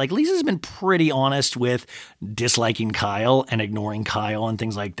somebody. Like Lisa's been pretty honest with disliking Kyle and ignoring Kyle and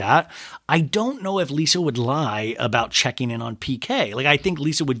things like that. I don't know if Lisa would lie about checking in on PK. Like I think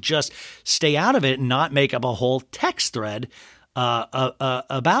Lisa would just stay out of it and not make up a whole text thread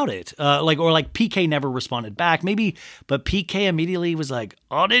about it. Like PK never responded back. Maybe, but PK immediately was like,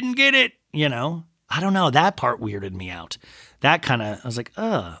 I didn't get it. You know, I don't know. That part weirded me out. I was like,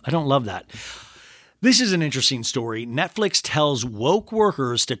 I don't love that. This is an interesting story. Netflix tells woke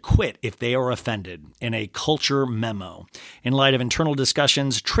workers to quit if they are offended in a culture memo. In light of internal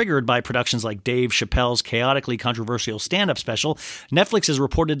discussions triggered by productions like Dave Chappelle's chaotically controversial stand-up special, Netflix has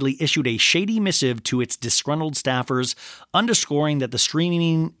reportedly issued a shady missive to its disgruntled staffers, underscoring that the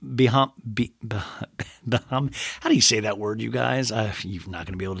streaming how do you say that word, you guys? You're not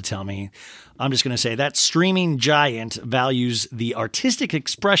going to be able to tell me. I'm just going to say that streaming giant values the artistic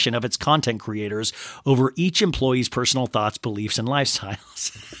expression of its content creators over each employee's personal thoughts, beliefs, and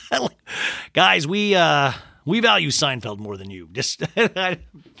lifestyles. Guys, we value Seinfeld more than you,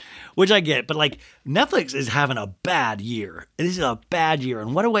 which I get. But like Netflix is having a bad year. This is a bad year.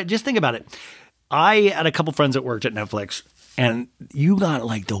 And just think about it. I had a couple friends that worked at Netflix, and you got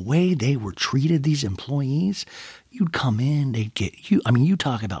like the way they were treated, these employees. You'd come in, they'd get you. I mean, you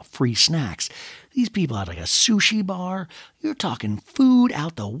talk about free snacks. These people had like a sushi bar. You're talking food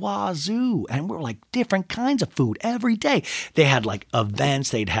out the wazoo. And we're like different kinds of food every day. They had like events.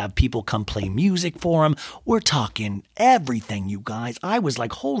 They'd have people come play music for them. We're talking everything, you guys. I was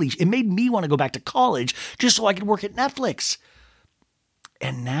like, it made me want to go back to college just so I could work at Netflix.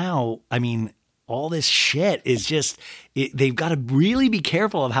 And now, I mean, all this shit is just, they've got to really be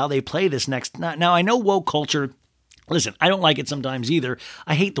careful of how they play this next. Now, I know woke culture. Listen, I don't like it sometimes either.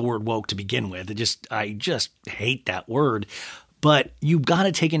 I hate the word woke to begin with. I just hate that word. But you've got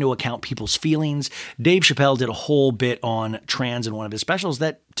to take into account people's feelings. Dave Chappelle did a whole bit on trans in one of his specials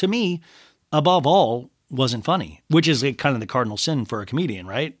that, to me, above all, wasn't funny, which is kind of the cardinal sin for a comedian,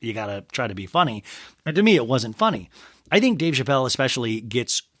 right? You got to try to be funny. And to me, it wasn't funny. I think Dave Chappelle especially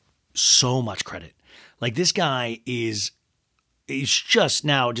gets so much credit. Like this guy he's just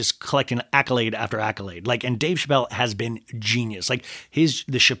now just collecting accolade after accolade. Like, and Dave Chappelle has been genius. Like the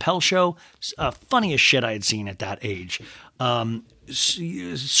Chappelle Show, funniest shit I had seen at that age.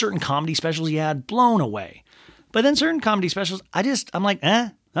 Certain comedy specials he had, blown away. But then certain comedy specials, I'm like,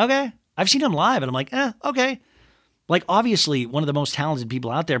 okay. I've seen him live and I'm like, okay. Like, obviously one of the most talented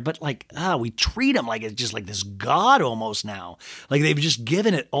people out there, but like, we treat him like it's just like this god almost now. Like they've just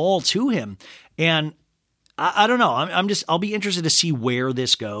given it all to him. And I don't know. I'll be interested to see where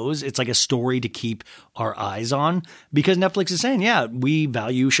this goes. It's like a story to keep our eyes on because Netflix is saying, yeah, we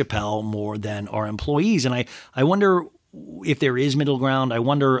value Chappelle more than our employees. And I wonder if there is middle ground.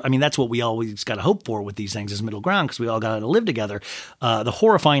 That's what we always got to hope for with these things is middle ground because we all got to live together. The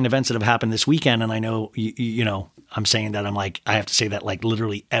horrifying events that have happened this weekend, and I know, I'm saying that I have to say that like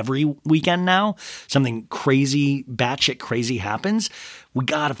literally every weekend now, something crazy, batshit crazy happens. We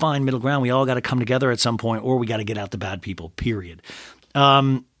got to find middle ground. We all got to come together at some point or we got to get out the bad people, period.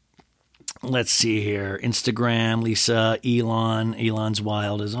 Let's see here. Instagram, Lisa, Elon's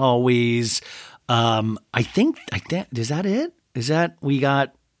wild as always. I think is that it? Is that we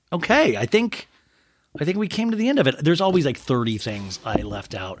got okay? I think we came to the end of it. There's always like 30 things I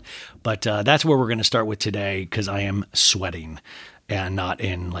left out, but that's where we're going to start with today because I am sweating and not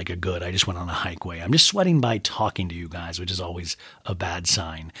in like a good. I just went on a hike way. I'm just sweating by talking to you guys, which is always a bad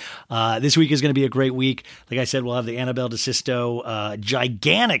sign. This week is going to be a great week. Like I said, we'll have the Annabelle DeSisto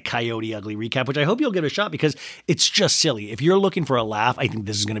gigantic Coyote Ugly recap, which I hope you'll give it a shot because it's just silly. If you're looking for a laugh, I think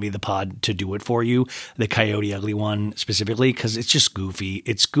this is going to be the pod to do it for you. The Coyote Ugly one specifically because it's just goofy.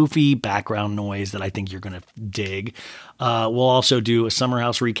 It's goofy background noise that I think you're going to dig. We'll also do a Summer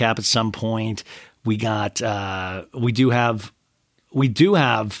House recap at some point. We do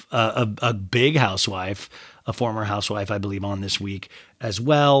have a big housewife, a former housewife, I believe, on this week as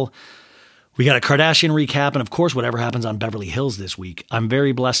well. We got a Kardashian recap, and of course, whatever happens on Beverly Hills this week. I'm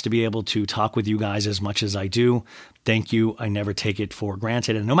very blessed to be able to talk with you guys as much as I do. Thank you. I never take it for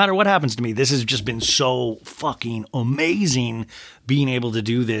granted. And no matter what happens to me, this has just been so fucking amazing being able to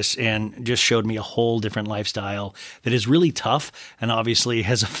do this and just showed me a whole different lifestyle that is really tough and obviously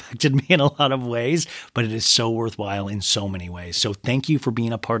has affected me in a lot of ways, but it is so worthwhile in so many ways. So thank you for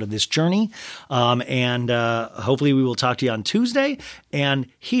being a part of this journey. And hopefully we will talk to you on Tuesday. And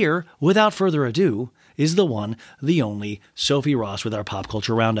here, without further ado, is the one, the only Sophie Ross with our Pop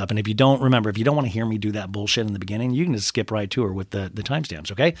Culture Roundup. And if you don't want to hear me do that bullshit in the beginning, you can just skip right to her with the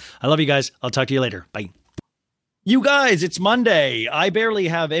timestamps, okay? I love you guys. I'll talk to you later. Bye. You guys, it's Monday. I barely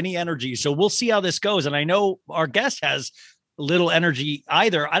have any energy, so we'll see how this goes. And I know our guest has little energy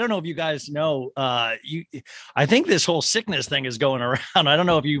either. I don't know if you guys know, I think this whole sickness thing is going around. I don't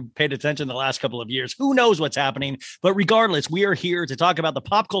know if you paid attention the last couple of years. Who knows what's happening? But regardless, we are here to talk about the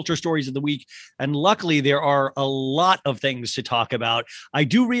pop culture stories of the week. And luckily, there are a lot of things to talk about. I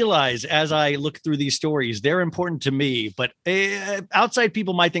do realize as I look through these stories, they're important to me, but outside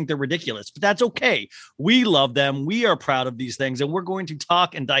people might think they're ridiculous, but that's okay. We love them. We are proud of these things, and we're going to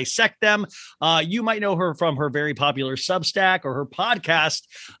talk and dissect them. You might know her from her very popular Substack or her podcast,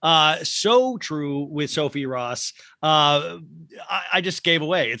 So True with Sophie Ross. I just gave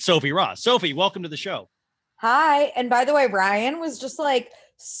away. It's Sophie Ross. Sophie, welcome to the show. Hi. And by the way, Ryan was just like,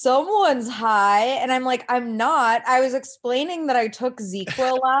 someone's high. And I'm like, I'm not. I was explaining that I took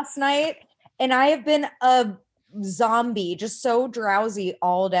ZzzQuil last night and I have been a zombie, just so drowsy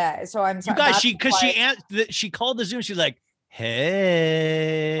all day. So I'm sorry. You guys, she called the Zoom. She was like,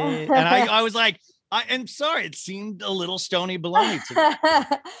 hey. And I was like, I'm sorry, it seemed a little stony baloney to me.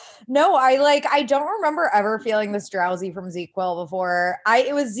 No, I don't remember ever feeling this drowsy from ZzzQuil before.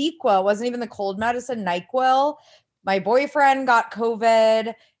 It was ZzzQuil, it wasn't even the cold medicine, NyQuil. My boyfriend got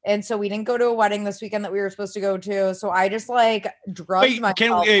COVID, and so we didn't go to a wedding this weekend that we were supposed to go to. So I just drugged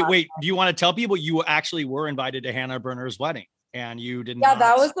myself. Wait, do you want to tell people you actually were invited to Hannah Brenner's wedding? And you didn't. Yeah,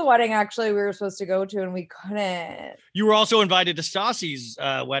 that was the wedding actually we were supposed to go to, and we couldn't. You were also invited to Stassi's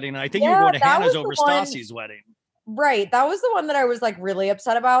wedding. And I think you were going to Hannah's over Stassi's wedding. Right. That was the one that I was really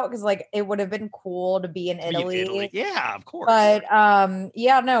upset about because it would have been cool to be in Italy. Yeah, of course. But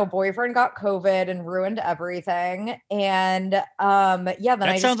boyfriend got COVID and ruined everything. And then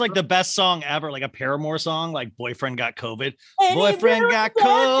that sounds like the best song ever, like a Paramore song, like Boyfriend Got COVID. Boyfriend got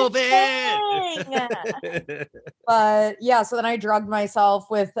COVID. But yeah, so then I drugged myself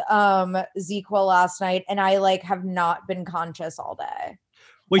with ZzzQuil last night, and I have not been conscious all day.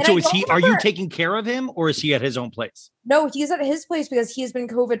 Wait, so are you taking care of him or is he at his own place? No, he's at his place because he's been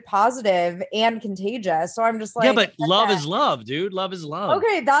COVID positive and contagious. So I'm just like, yeah, but love is love, dude. Love is love.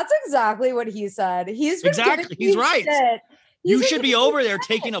 Okay. That's exactly what he said. He's right. Shit. You should be over there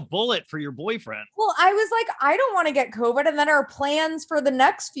taking a bullet for your boyfriend. Well, I was like, I don't want to get COVID. And then our plans for the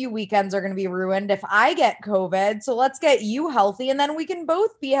next few weekends are going to be ruined if I get COVID. So let's get you healthy and then we can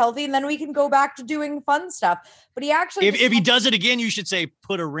both be healthy and then we can go back to doing fun stuff. But he actually, if he does it again, you should say,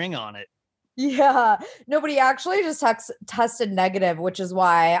 put a ring on it. Yeah. Nobody actually just tested negative, which is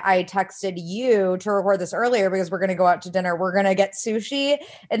why I texted you to record this earlier because we're going to go out to dinner. We're going to get sushi.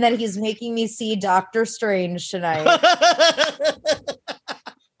 And then he's making me see Doctor Strange tonight.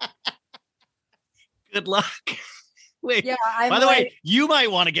 Good luck. Wait, Yeah, by the way, you might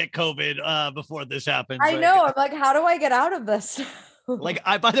want to get COVID before this happens. I know. I'm like, how do I get out of this?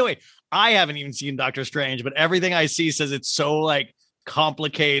 By the way, I haven't even seen Doctor Strange, but everything I see says it's so like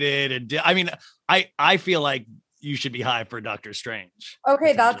complicated. And I mean, I feel like you should be high for Doctor Strange.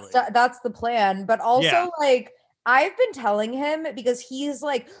 Okay, that's the plan. But also like I've been telling him because he's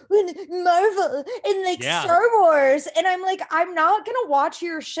like Marvel and like Star Wars. And I'm like, I'm not going to watch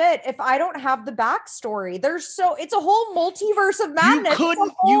your shit if I don't have the backstory. It's a whole multiverse of madness.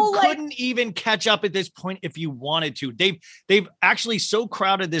 You couldn't even catch up at this point if you wanted to. They've actually so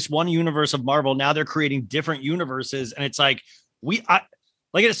crowded this one universe of Marvel. Now they're creating different universes. And it's like,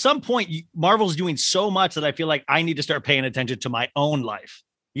 like at some point, Marvel's doing so much that I feel like I need to start paying attention to my own life.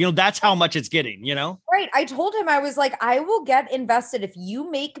 You know, that's how much it's getting, you know? Right. I told him, I was like, I will get invested if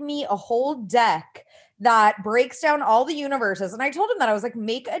you make me a whole deck that breaks down all the universes. And I told him that I was like,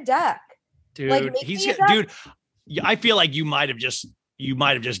 make a deck. Dude, I feel like you might have just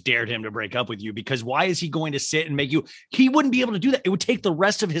dared him to break up with you, because why is he going to sit and make you? He wouldn't be able to do that. It would take the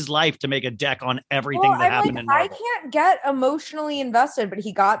rest of his life to make a deck on everything that happened in Marvel. I can't get emotionally invested, but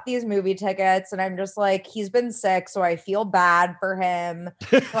he got these movie tickets, and I'm just like, he's been sick, so I feel bad for him.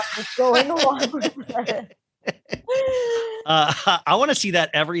 So I'm just going along with it. I want to see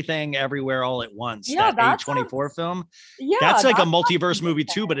that Everything Everywhere All at Once. Yeah, that A24 film. Yeah, that's like a multiverse movie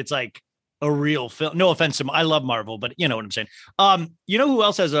too, but it's like a real film. No offense to I love Marvel, but you know what I'm saying. You know who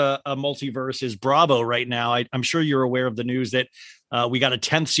else has a multiverse is Bravo right now. I'm sure you're aware of the news that we got a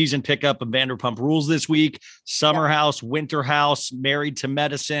 10th season pickup of Vanderpump Rules this week. Summer House, Winter House, Married to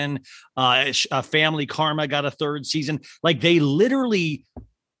Medicine, Family Karma got a 3rd season. Like they literally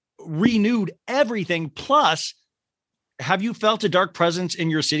renewed everything. Plus, have you felt a dark presence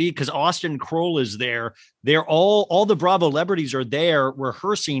in your city? Because Austin Kroll is there. They're all the Bravo celebrities are there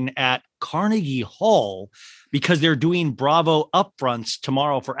rehearsing at Carnegie Hall because they're doing Bravo upfronts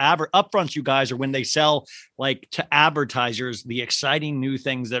tomorrow for upfronts. You guys are when they sell like to advertisers, the exciting new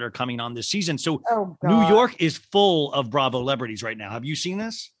things that are coming on this season. So New York is full of Bravo celebrities right now. Have you seen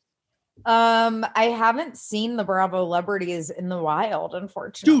this? I haven't seen the Bravo celebrities in the wild,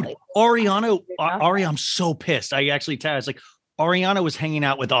 unfortunately. Dude, Ariana, I'm so pissed. I actually I was like, Ariana was hanging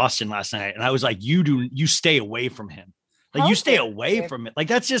out with Austin last night, and I was like, you stay away from him. Like you stay away from it. Like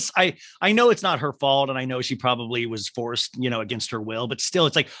that's just, I know it's not her fault. And I know she probably was forced, against her will, but still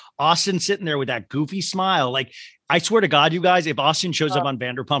it's like Austin sitting there with that goofy smile. Like I swear to God, you guys, if Austin shows up on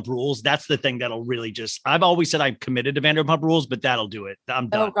Vanderpump Rules, that's the thing that'll really I've always said I'm committed to Vanderpump Rules, but that'll do it. I'm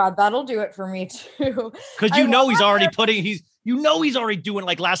done. Oh God, that'll do it for me too. Cause he's already he's already doing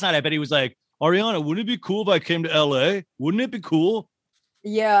like last night. I bet he was like, Ariana, wouldn't it be cool if I came to LA? Wouldn't it be cool?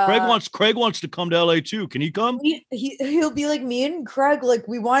 Yeah. Craig wants to come to LA too. Can he come? He'll be like, me and Craig, like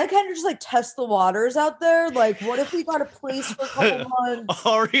we want to kind of just like test the waters out there. Like, what if we got a place for a couple months?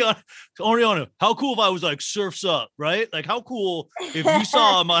 Ariana, how cool if I was like Surf's Up, right? Like how cool if you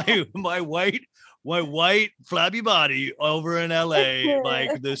saw my white flabby body over in LA,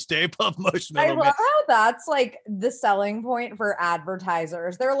 like the Stay Puft Marshmallow. I love how that's like the selling point for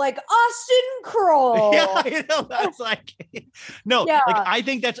advertisers. They're like Austin Kroll. Yeah, that's like like I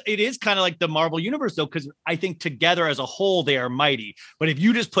think it is kind of like the Marvel universe though, because I think together as a whole they are mighty. But if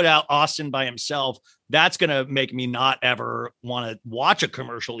you just put out Austin by himself, that's gonna make me not ever want to watch a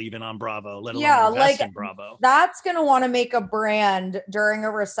commercial even on Bravo, let alone invest in Bravo. That's gonna want to make a brand during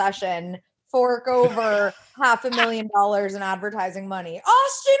a recession. Fork over $500,000 in advertising money.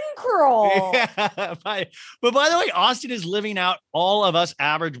 Austin Kroll. Yeah, but by the way, Austin is living out all of us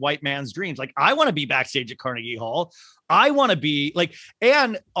average white man's dreams. Like I want to be backstage at Carnegie Hall. I want to be like,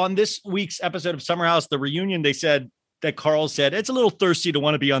 and on this week's episode of Summer House, the reunion, they said that Carl said, it's a little thirsty to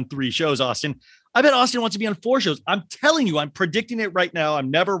want to be on 3 shows, Austin. I bet Austin wants to be on 4 shows. I'm telling you, I'm predicting it right now. I'm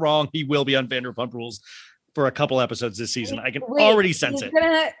never wrong. He will be on Vanderpump Rules for a couple episodes this season. I can already sense it.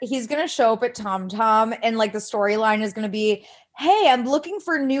 He's gonna show up at Tom Tom, and like the storyline is gonna be, hey, I'm looking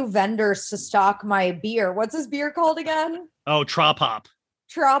for new vendors to stock my beer. What's his beer called again? Oh, Trop Hop.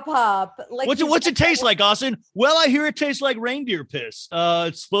 Trop Hop. Like what's it taste like, Austin? Well, I hear it tastes like reindeer piss.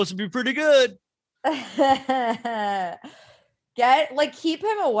 It's supposed to be pretty good. Keep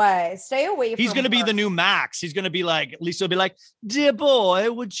him away. Stay away from He's going to be the new Max. He's going to be like, Lisa will be like, dear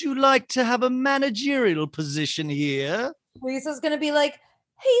boy, would you like to have a managerial position here? Lisa's going to be like,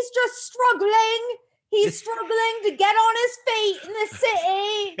 he's just struggling. He's struggling to get on his feet in the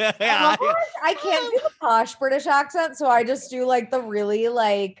city. I can't do the posh British accent, so I just do like the really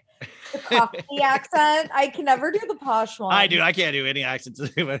like the Cockney accent. I can never do the posh one. I can't do any accents.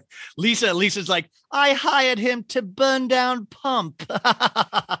 Lisa's like, I hired him to burn down Pump.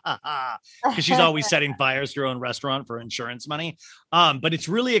 because she's always setting fires to her own restaurant for insurance money. But it's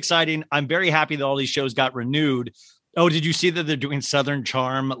really exciting. I'm very happy that all these shows got renewed. Oh, did you see that they're doing Southern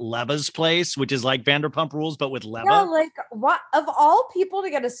Charm Leva's Place, which is like Vanderpump Rules, but with Leva? Yeah, like what of all people to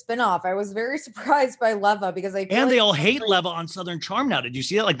get a spinoff, I was very surprised by Leva because they all hate Leva on Southern Charm now. Did you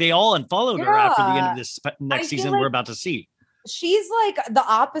see that? Like they all unfollowed her after the end of this next season we're about to see. She's like the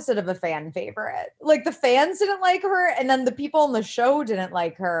opposite of a fan favorite. Like the fans didn't like her, and then the people on the show didn't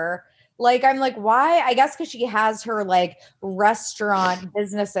like her. Like, I'm like, why? I guess because she has her like restaurant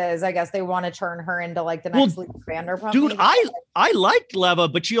businesses. I guess they want to turn her into like the next Lisa Vanderpump. Dude, I liked Leva,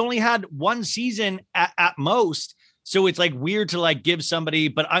 but she only had one season at most. So it's like weird to like give somebody,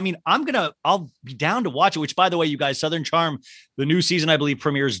 but I mean, I'll be down to watch it, which by the way, you guys, Southern Charm, the new season, I believe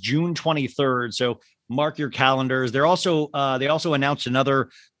premieres June 23rd. So mark your calendars. They also announced another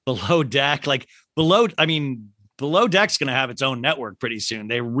Below Deck, Below Deck's going to have its own network pretty soon.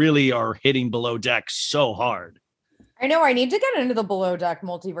 They really are hitting Below Deck so hard. I know. I need to get into the Below Deck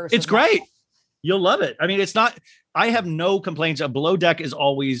multiverse. It's great. You'll love it. I mean, I have no complaints. Below Deck is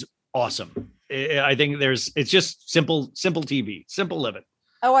always awesome. I think it's just simple TV, simple living.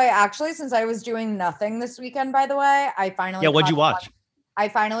 Oh, I actually, since I was doing nothing this weekend, by the way, what'd you watch? I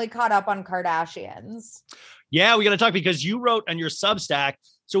finally caught up on Kardashians. Yeah, we got to talk because you wrote on your Substack.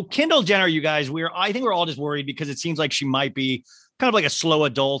 So Kendall Jenner, you guys, I think we're all just worried because it seems like she might be kind of like a slow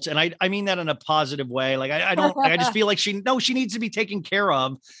adult. And I mean that in a positive way. Like, I just feel like she needs to be taken care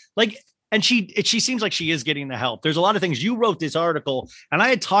of. Like, and she seems like she is getting the help. There's a lot of things. You wrote this article and I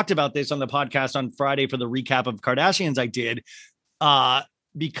had talked about this on the podcast on Friday for the recap of Kardashians I did,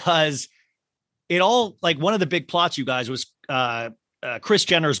 because it all, like one of the big plots, you guys, was, Kris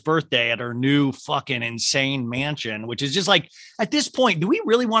Jenner's birthday at her new fucking insane mansion, which is just like, at this point, do we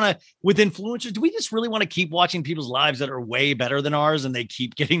really want to, with influencers, do we just really want to keep watching people's lives that are way better than ours and they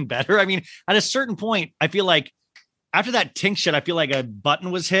keep getting better? I mean, at a certain point, I feel like after that Tink shit, I feel like a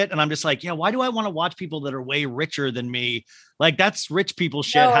button was hit and I'm just like, why do I want to watch people that are way richer than me? Like that's rich people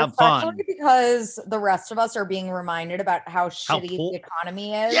shit. Have fun. Because the rest of us are being reminded about how shitty the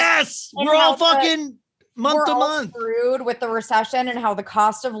economy is. Yes. We're all fucking month to month screwed with the recession and how the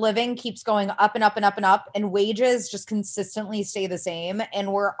cost of living keeps going up and up and up and up and wages just consistently stay the same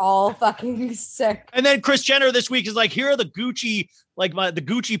and we're all fucking sick. And then Kris Jenner this week is like, here are the Gucci, the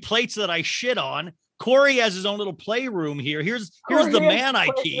Gucci plates that I shit on. Corey has his own little playroom here. Here's the man I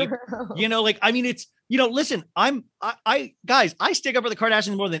keep, I mean, it's, listen, guys, I stick up for the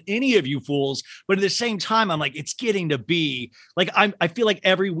Kardashians more than any of you fools, but at the same time, I'm like, it's getting to be like, I feel like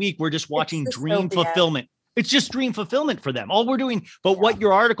every week we're just watching dream fulfillment. It's just dream fulfillment for them. All we're doing. But what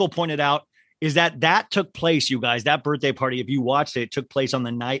your article pointed out is that took place, you guys, that birthday party, if you watched it, took place on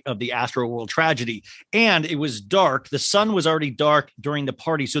the night of the Astroworld tragedy. And it was dark. The sun was already dark during the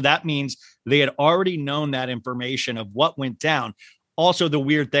party. So that means they had already known that information of what went down. Also, the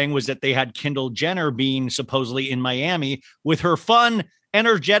weird thing was that they had Kendall Jenner being supposedly in Miami with her fun,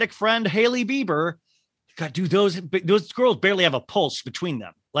 energetic friend, Hailey Bieber. God, dude, those girls barely have a pulse between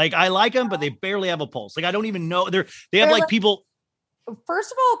them. Like, I like them, but they barely have a pulse. Like, I don't even know. They have like people.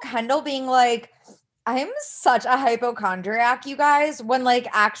 First of all, Kendall being like, I'm such a hypochondriac, you guys, when like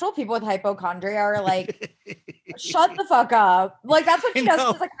actual people with hypochondria are like, shut the fuck up. Like, that's what she does.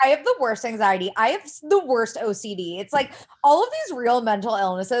 She's like, I have the worst anxiety. I have the worst OCD. It's like all of these real mental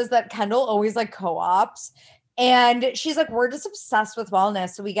illnesses that Kendall always like co-ops. And she's like, we're just obsessed with wellness.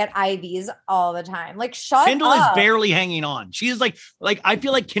 So we get IVs all the time. Like, Kendall up. is barely hanging on. She is like, I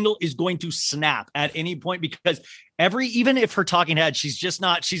feel like Kendall is going to snap at any point because even if her talking head, she's just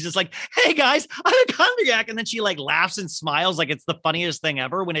like, hey guys, I'm a chondriac. And then she like laughs and smiles like it's the funniest thing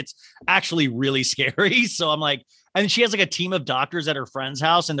ever when it's actually really scary. So I'm like, and she has like a team of doctors at her friend's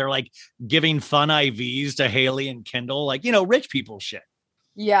house and they're like giving fun IVs to Hailey and Kendall, like, rich people shit.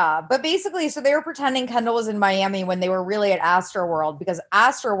 Yeah, but basically, so they were pretending Kendall was in Miami when they were really at Astroworld because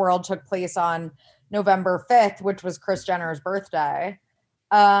Astroworld took place on November 5th, which was Kris Jenner's birthday.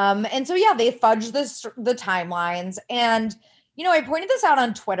 And so, yeah, they fudged the timelines. And, I pointed this out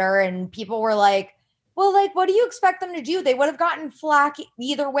on Twitter and people were like, well, like, what do you expect them to do? They would have gotten flack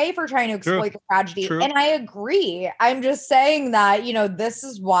either way for trying to exploit the tragedy. True. And I agree. I'm just saying that, this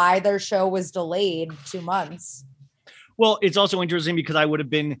is why their show was delayed 2 months. Well, it's also interesting because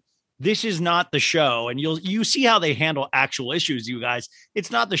this is not the show, and you see how they handle actual issues, you guys. It's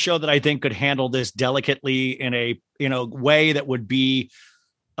not the show that I think could handle this delicately in a way that would be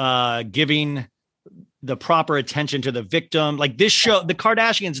giving the proper attention to the victim. Like this show, the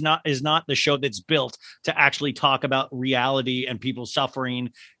Kardashians is not the show that's built to actually talk about reality and people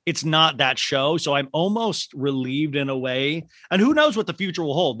suffering. It's not that show. So I'm almost relieved in a way. And who knows what the future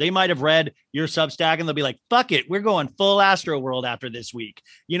will hold? They might have read your Substack and they'll be like, fuck it, we're going full Astro World after this week.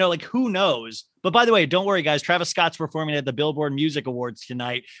 You know, like who knows? But by the way, don't worry, guys. Travis Scott's performing at the Billboard Music Awards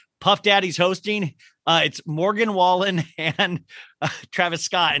tonight. Puff Daddy's hosting. It's Morgan Wallen and Travis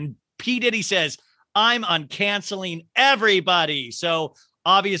Scott. And P. Diddy says, I'm uncanceling everybody. So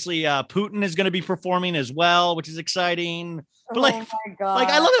obviously Putin is going to be performing as well, which is exciting. But Oh my God. like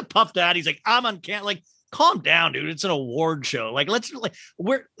I love that Puff Daddy's like, I'm uncanceling. Like, calm down, dude. It's an award show. Like,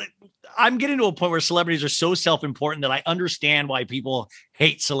 I'm getting to a point where celebrities are so self-important that I understand why people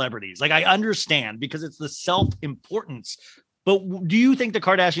hate celebrities. Like, I understand because it's the self-importance. But do you think the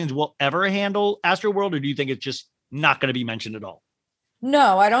Kardashians will ever handle Astroworld, or do you think it's just not going to be mentioned at all?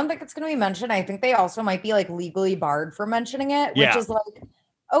 No, I don't think it's going to be mentioned. I think they also might be like legally barred from mentioning it, which is like,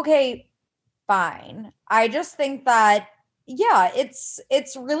 okay, fine. I just think that, yeah, it's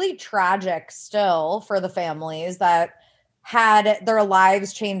really tragic still for the families that had their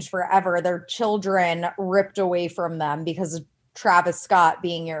lives changed forever, their children ripped away from them because of Travis Scott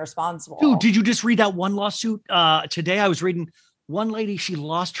being irresponsible. Dude, did you just read that one lawsuit today? I was reading one lady, she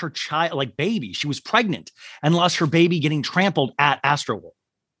lost her child, like baby. She was pregnant and lost her baby getting trampled at Astroworld.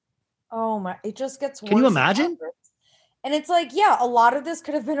 Oh my, it just gets worse. Can you imagine? And it's like, yeah, a lot of this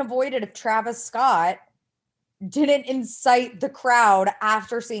could have been avoided if Travis Scott didn't incite the crowd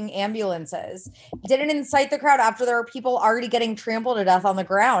after seeing ambulances, didn't incite the crowd after there were people already getting trampled to death on the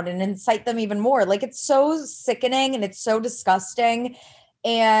ground, and incite them even more. Like, it's so sickening and it's so disgusting.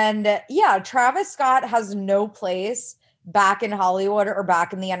 And yeah, Travis Scott has no place back in Hollywood or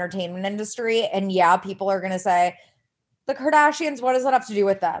back in the entertainment industry. And yeah, people are going to say, the Kardashians, what does that have to do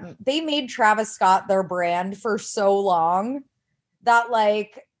with them? They made Travis Scott their brand for so long that,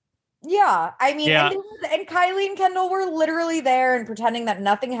 like, yeah, I mean, Yeah. And Kylie and Kendall were literally there and pretending that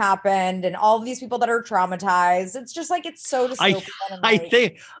nothing happened, and all of these people that are traumatized. It's just like, it's so dystopian.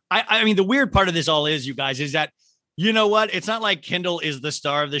 I mean, the weird part of this all is, you guys, is that, you know what? It's not like Kendall is the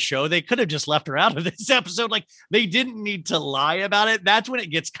star of the show. They could have just left her out of this episode. Like, they didn't need to lie about it. That's when it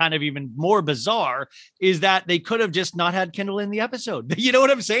gets kind of even more bizarre, is that they could have just not had Kendall in the episode. You know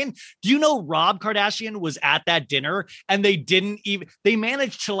what I'm saying? Do you know RHOBH Kardashian was at that dinner and they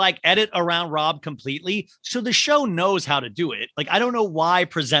managed to like edit around RHOBH completely. So the show knows how to do it. Like, I don't know why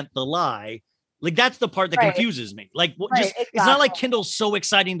present the lie. Like, that's the part that confuses me. Like, Exactly. It's not like Kendall's so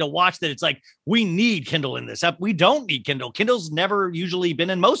exciting to watch that it's like, we need Kendall in this. We don't need Kendall. Kendall's never usually been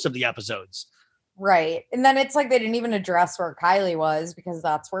in most of the episodes. Right. And then it's like, they didn't even address where Kylie was, because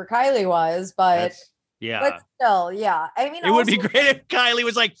that's where Kylie was. But still, yeah. I mean, it would be great if Kylie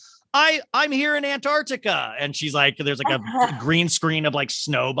was like, I'm here in Antarctica. And she's like, there's like a green screen of like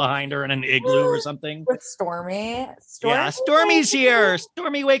snow behind her and an igloo or something. With Stormy. Yeah, Stormy's here.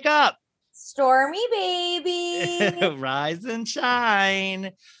 Stormy, wake up. Stormy, baby. Rise and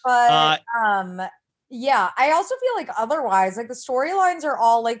shine. But yeah, I also feel like otherwise, like the storylines are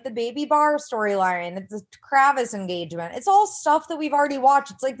all like the baby bar storyline, it's the Kravis engagement. It's all stuff that we've already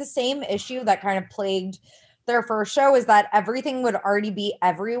watched. It's like the same issue that kind of plagued their first show, is that everything would already be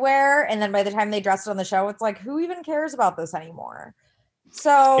everywhere. And then by the time they dressed it on the show, it's like, who even cares about this anymore?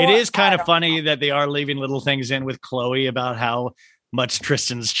 So it is kind of funny that they are leaving little things in with Chloe about how much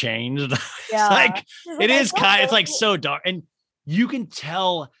Tristan's changed. Yeah. It's like so dark, and you can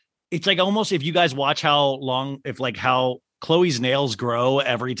tell it's like almost, if you guys watch how Chloe's nails grow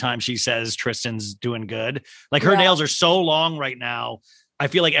every time she says Tristan's doing good. Like, her nails are so long right now. I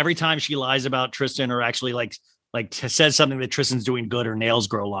feel like every time she lies about Tristan, or actually like says something that Tristan's doing good, her nails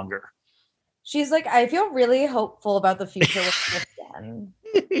grow longer. She's like, I feel really hopeful about the future with Tristan.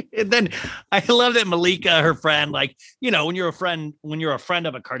 And then I love that Malika, her friend, like, you know, when you're a friend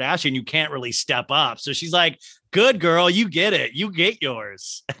of a Kardashian, you can't really step up. So she's like, good girl, you get it. You get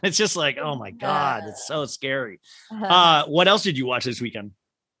yours. It's just like, oh my God, it's so scary. What else did you watch this weekend?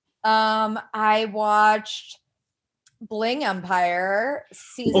 I watched Bling Empire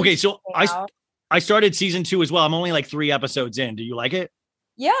season. Okay, so I started season 2 as well. I'm only like 3 episodes in. Do you like it?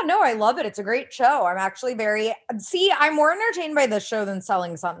 Yeah, no, I love it. It's a great show. I'm actually I'm more entertained by this show than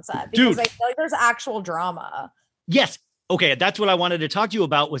Selling Sunset, because I feel like there's actual drama. Yes. Okay. That's what I wanted to talk to you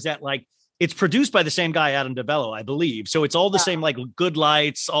about, was that, like, it's produced by the same guy, Adam DeBello, I believe. So it's all the same, like, good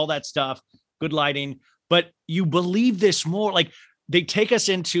lights, all that stuff, good lighting, but you believe this more. Like, they take us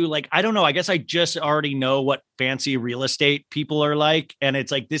into, like, I don't know, I guess I just already know what fancy real estate people are like. And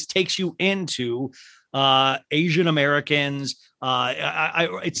it's like, this takes you into Asian Americans.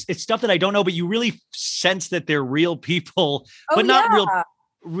 It's stuff that I don't know, but you really sense that they're real people, but not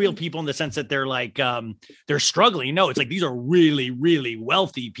real people in the sense that they're like they're struggling. No, it's like these are really, really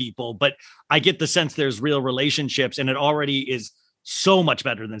wealthy people, but I get the sense there's real relationships, and it already is so much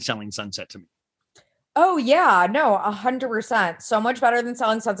better than Selling Sunset to me. Oh yeah, no, 100%. So much better than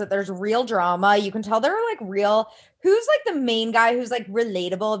Selling Sunset. There's real drama. You can tell they're like real. Who's like the main guy who's like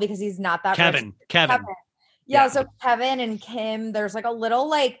relatable because he's not that Kevin. Yeah, so Kevin and Kim, there's like a little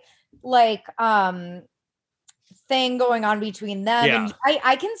like thing going on between them. Yeah. And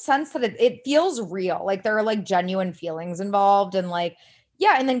I can sense that it feels real. Like there are like genuine feelings involved, and like,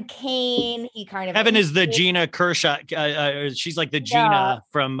 yeah. And then Kane, he kind of Kevin is the Gina Kershaw. She's like the Gina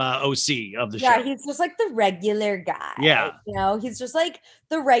from OC of the show. Yeah, he's just like the regular guy. Yeah. You know, he's just like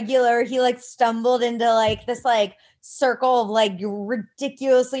the regular. He like stumbled into like this like circle of like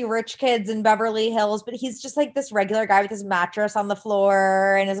ridiculously rich kids in Beverly Hills, but he's just like this regular guy with his mattress on the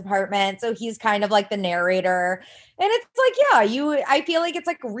floor in his apartment. So he's kind of like the narrator. And it's like, yeah, I feel like it's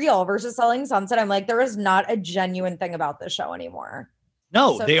like real versus Selling Sunset. I'm like, there is not a genuine thing about this show anymore.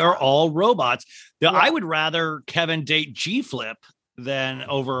 No, so they are all robots. I would rather Kevin date G-Flip than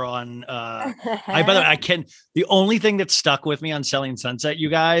over on by the way, the only thing that stuck with me on Selling Sunset, you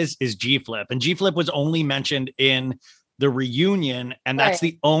guys, is G-Flip. And G-Flip was only mentioned in the reunion, and that's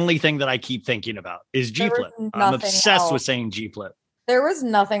the only thing that I keep thinking about is G-Flip. I'm obsessed with saying G-Flip. There was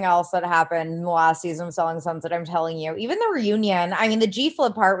nothing else that happened in the last season of Selling Sunset, I'm telling you. Even the reunion, I mean, the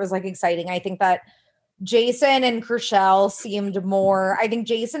G-Flip part was like exciting. I think that Jason and Chrishell seemed more, I think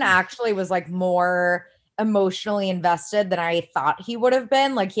Jason actually was like more emotionally invested than I thought he would have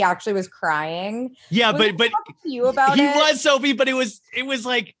been. Like he actually was crying. Yeah, but you about he it? was, Sophie, but it was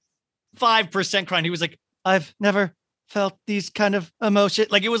like 5% crying. He was like, I've never felt these kind of emotion.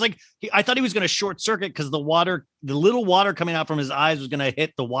 Like it was like I thought he was going to short circuit because the little water coming out from his eyes was going to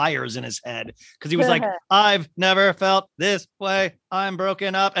hit the wires in his head because he was like, I've never felt this way. I'm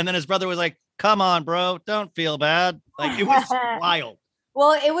broken up. And then his brother was like, come on, bro, don't feel bad. Like it was wild.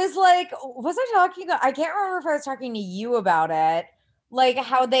 Well, it was like, was I talking? I can't remember if I was talking to you about it. Like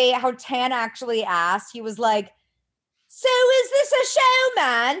how Tan actually asked. He was like, "So is this a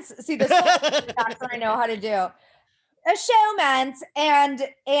showman's?" See, this that's what I know how to do. A showman's, and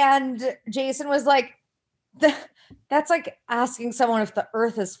Jason was like, "That's like asking someone if the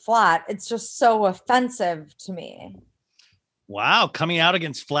Earth is flat. It's just so offensive to me." Wow, coming out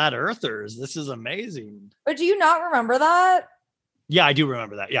against flat earthers. This is amazing. But do you not remember that? Yeah, I do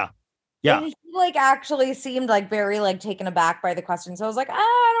remember that. Yeah. And he like actually seemed like very like taken aback by the question. So I was like, I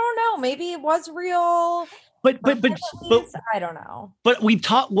don't know. Maybe it was real. But I don't know. But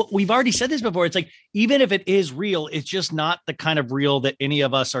we've already said this before. It's like, even if it is real, it's just not the kind of real that any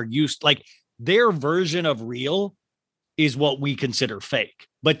of us are used. Like their version of real is what we consider fake,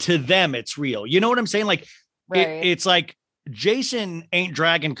 but to them it's real. You know what I'm saying? Like it's like, Jason ain't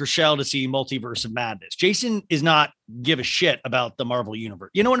dragging Chrishell to see Multiverse of Madness. Jason is not give a shit about the Marvel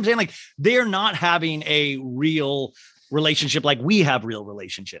universe. You know what I'm saying? Like they're not having a real relationship like we have real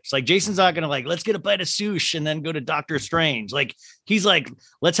relationships. Like Jason's not going to like, let's get a bite of sushi and then go to Doctor Strange. Like he's like,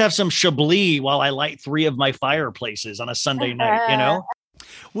 let's have some Chablis while I light 3 of my fireplaces on a Sunday night, you know?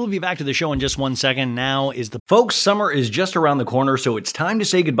 We'll be back to the show in just 1 second. Now is folks, summer is just around the corner, so it's time to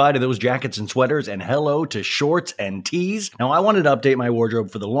say goodbye to those jackets and sweaters and hello to shorts and tees. Now, I wanted to update my wardrobe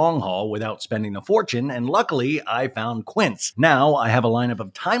for the long haul without spending a fortune, and luckily, I found Quince. Now, I have a lineup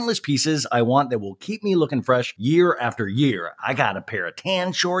of timeless pieces I want that will keep me looking fresh year after year. I got a pair of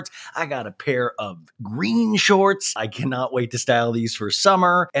tan shorts. I got a pair of green shorts. I cannot wait to style these for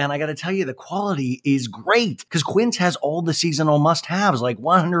summer, and I got to tell you, the quality is great because Quince has all the seasonal must-haves like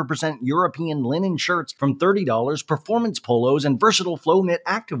 100% European linen shirts from $30, performance polos, and versatile flow knit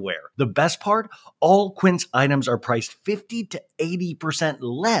activewear. The best part? All Quince items are priced 50 to 80%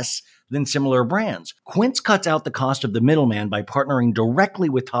 less than similar brands. Quince cuts out the cost of the middleman by partnering directly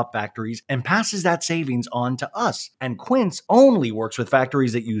with top factories and passes that savings on to us. And Quince only works with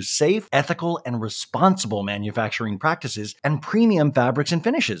factories that use safe, ethical, and responsible manufacturing practices and premium fabrics and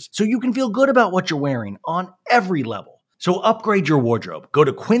finishes, so you can feel good about what you're wearing on every level. So upgrade your wardrobe. Go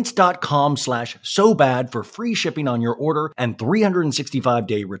to quince.com/sobad for free shipping on your order and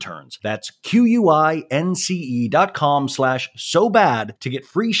 365-day returns. That's QUINCE.com/sobad to get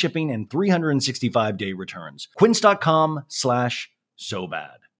free shipping and 365-day returns. Quince.com/sobad.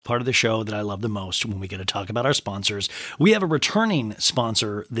 Part of the show that I love the most when we get to talk about our sponsors. We have a returning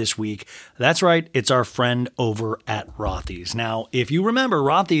sponsor this week. That's right. It's our friend over at Rothy's. Now, if you remember,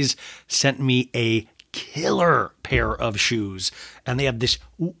 Rothy's sent me a killer pair of shoes. And they have this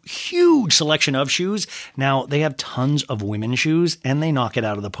huge selection of shoes. Now, they have tons of women's shoes, and they knock it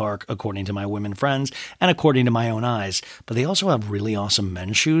out of the park, according to my women friends and according to my own eyes. But they also have really awesome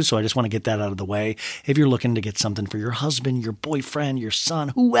men's shoes, so I just want to get that out of the way. If you're looking to get something for your husband, your boyfriend, your son,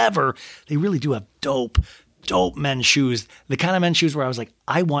 whoever, they really do have dope men's shoes. The kind of men's shoes where I was like,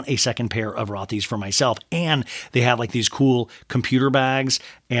 I want a second pair of Rothy's for myself. And they have like these cool computer bags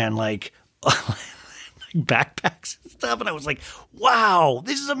and like backpacks and stuff. And I was like, wow,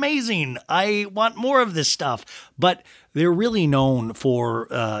 this is amazing. I want more of this stuff. But they're really known for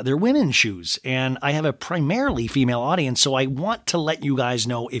their women's shoes. And I have a primarily female audience, so I want to let you guys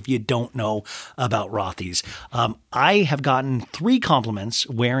know if you don't know about Rothy's. I have gotten 3 compliments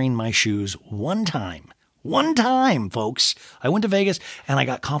wearing my shoes one time. One time, folks. I went to Vegas and I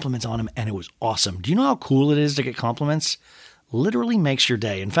got compliments on them, and it was awesome. Do you know how cool it is to get compliments? Literally makes your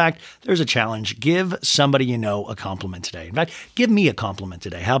day. In fact, there's a challenge. Give somebody you know a compliment today. In fact, give me a compliment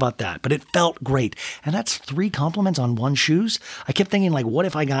today. How about that? But it felt great. And that's 3 compliments on one shoes. I kept thinking, like, what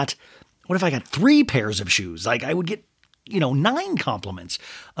if I got 3 pairs of shoes? Like, I would get 9 compliments.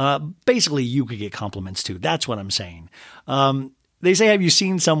 Basically, you could get compliments too. That's what I'm saying. They say, have you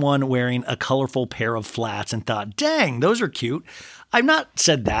seen someone wearing a colorful pair of flats and thought, dang, those are cute? I've not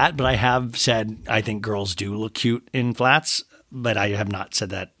said that, but I have said I think girls do look cute in flats, but I have not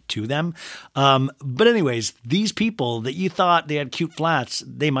said that to them. But anyways, these people that you thought they had cute flats,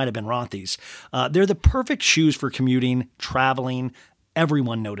 they might have been Rothy's. They're the perfect shoes for commuting, traveling.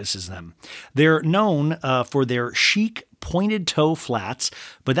 Everyone notices them. They're known for their chic pointed toe flats,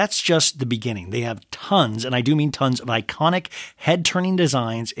 but that's just the beginning. They have tons, and I do mean tons, of iconic head-turning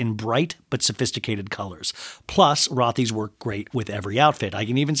designs in bright but sophisticated colors. Plus, Rothy's work great with every outfit. I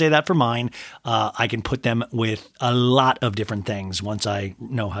can even say that for mine. I can put them with a lot of different things once I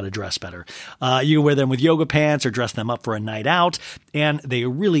know how to dress better. You can wear them with yoga pants or dress them up for a night out, and they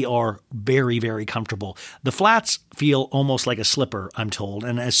really are very, very comfortable. The flats feel almost like a slipper, I'm told,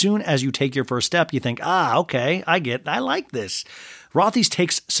 and as soon as you take your first step, you think, okay, I like this. Rothy's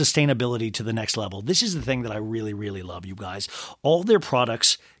takes sustainability to the next level. This is the thing that I really, really love, you guys. All their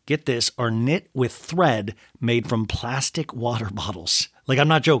products, get this, are knit with thread made from plastic water bottles. Like, I'm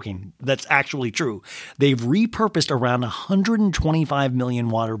not joking. That's actually true. They've repurposed around 125 million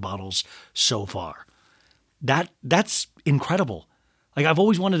water bottles so far. That's incredible. Like, I've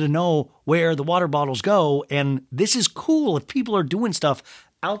always wanted to know where the water bottles go, and this is cool. If people are doing stuff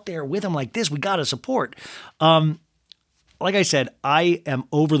out there with them like this, we got to support. Like I said, I am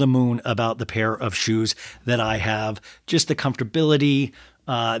over the moon about the pair of shoes that I have. Just the comfortability.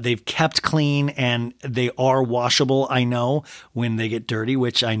 They've kept clean, and they are washable, I know, when they get dirty,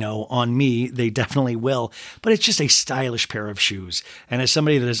 which I know on me, they definitely will. But it's just a stylish pair of shoes. And as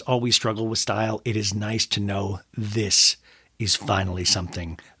somebody that has always struggled with style, it is nice to know this is finally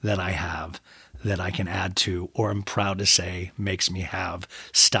something that I have that I can add to, or I'm proud to say makes me have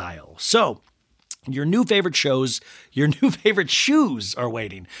style. So, your new favorite shoes are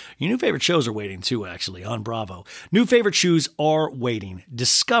waiting. Your new favorite shows are waiting too, actually, on Bravo. New favorite shoes are waiting.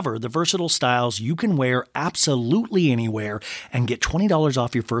 Discover the versatile styles you can wear absolutely anywhere and get $20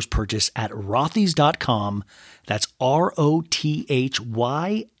 off your first purchase at rothys.com. That's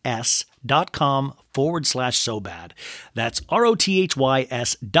ROTHYS.com/SoBad. That's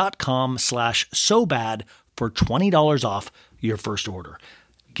ROTHYS.com/SoBad for $20 off your first order.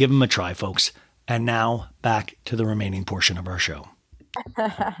 Give them a try, folks. And now back to the remaining portion of our show.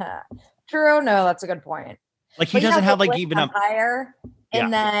 True. No, that's a good point. Like, he doesn't have like even Empire.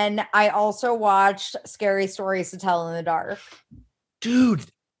 And then I also watched Scary Stories to Tell in the Dark. Dude,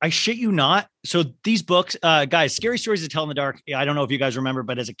 I shit you not. So these books, guys, Scary Stories to Tell in the Dark. I don't know if you guys remember,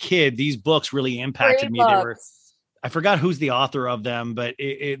 but as a kid, these books really impacted me. I forgot who's the author of them, but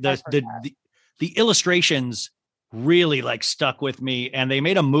the illustrations really like stuck with me, and they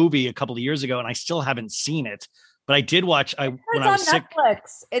made a movie a couple of years ago, and I still haven't seen it, but I did watch. When I was sick.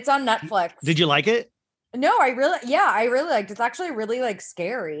 Netflix. It's on Netflix. Did you like it? No, I really liked it. It's actually really like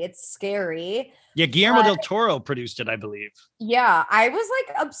scary. It's scary. Yeah, Guillermo del Toro produced it, I believe. Yeah, I was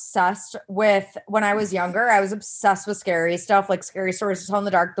like obsessed with, when I was younger, I was obsessed with scary stuff, like Scary Stories to Tell in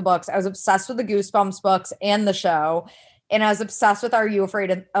the Dark, the books. I was obsessed with the Goosebumps books and the show, and I was obsessed with Are You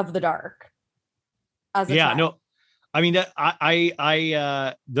Afraid of the Dark? As a child. No. I mean,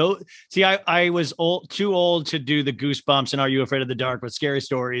 I was too old to do the Goosebumps and Are You Afraid of the Dark, but Scary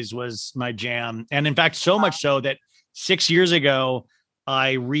Stories was my jam. And in fact, so much so that 6 years ago,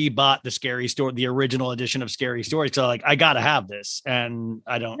 I rebought the original edition of Scary Stories. So like, I got to have this, and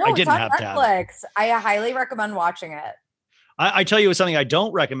I didn't have to have it. I highly recommend watching it. I tell you something I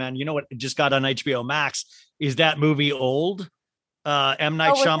don't recommend. You know what just got on HBO Max is that movie Old. M.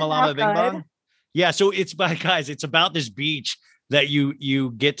 Night Shyamalan Bing Bong. Yeah, so it's about this beach that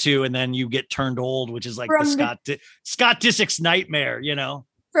you get to, and then you get turned old, which is like the Scott Disick's nightmare, you know.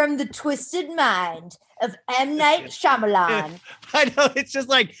 From the twisted mind of M. Night Shyamalan. I know, it's just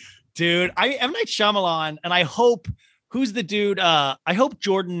like, dude, M. Night Shyamalan, and I hope who's the dude? I hope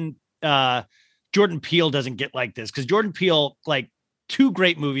Jordan Peele doesn't get like this, because Jordan Peele, like 2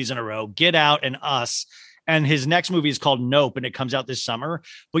 great movies in a row, Get Out and Us. And his next movie is called Nope, and it comes out this summer.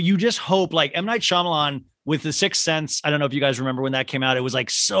 But you just hope, like M. Night Shyamalan with The Sixth Sense. I don't know if you guys remember when that came out. It was like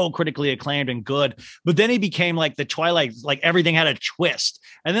so critically acclaimed and good. But then he became like the Twilight, like everything had a twist.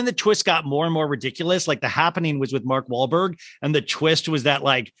 And then the twist got more and more ridiculous. Like The Happening was with Mark Wahlberg. And the twist was that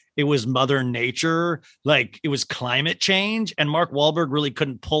like it was Mother Nature, like it was climate change. And Mark Wahlberg really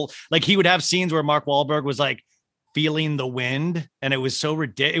couldn't pull, like he would have scenes where Mark Wahlberg was like feeling the wind. And it was so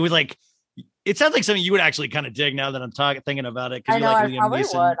ridiculous. It was like, it sounds like something you would actually kind of dig now that I'm thinking about it. I know, like I probably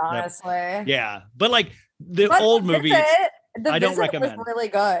would, honestly. Yeah. But like old movies, I don't recommend. Was really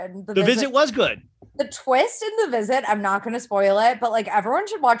good. The Visit was good. The twist in The Visit, I'm not going to spoil it, but like everyone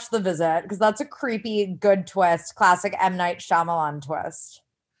should watch The Visit because that's a creepy, good twist. Classic M. Night Shyamalan twist.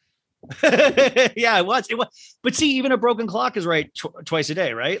 Yeah, it was. But see, even A Broken Clock is right twice a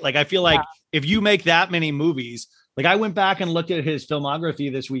day, right? Like I feel like if you make that many movies, like I went back and looked at his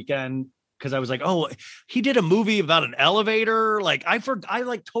filmography this weekend, because I was like, oh, he did a movie about an elevator. Like I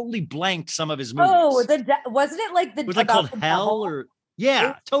like totally blanked some of his movies. Oh, wasn't it like it was like called Hell or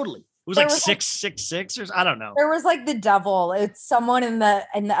totally. It was like 666 or I don't know. There was like the devil. It's someone in the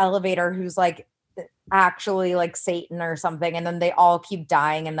elevator who's like actually like Satan or something, and then they all keep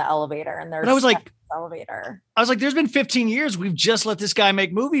dying in the elevator. And there's elevator. I was like, there's been 15 years. We've just let this guy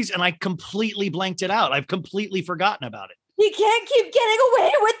make movies, and I completely blanked it out. I've completely forgotten about it. He can't keep getting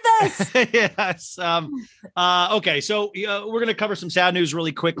away with this. Yes. Okay. So we're going to cover some sad news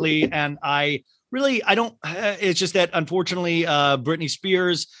really quickly. And I don't, it's just that unfortunately, Britney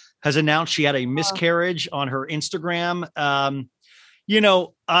Spears has announced she had a miscarriage on her Instagram. You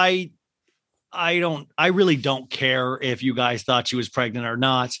know, I really don't care if you guys thought she was pregnant or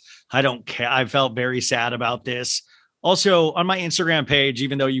not. I don't care. I felt very sad about this. Also on my Instagram page,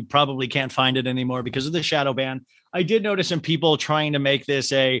 even though you probably can't find it anymore because of the shadow ban, I did notice some people trying to make this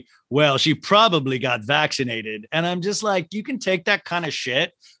she probably got vaccinated. And I'm just like, you can take that kind of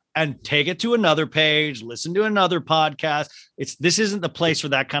shit and take it to another page, listen to another podcast. This isn't the place for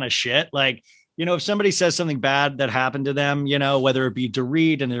that kind of shit. Like, you know, if somebody says something bad that happened to them, you know, whether it be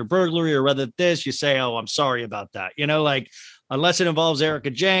Dorit and their burglary or whether this, you say, oh, I'm sorry about that. You know, like, unless it involves Erica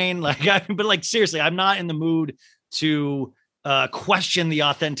Jane, but like, seriously, I'm not in the mood to question the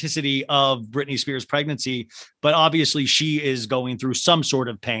authenticity of Britney Spears' pregnancy, but obviously she is going through some sort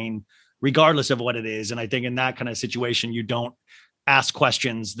of pain, regardless of what it is. And I think in that kind of situation, you don't ask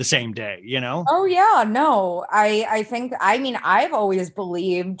questions the same day, you know? Oh yeah, no, I think, I mean, I've always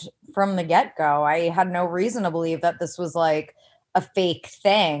believed from the get-go, I had no reason to believe that this was like a fake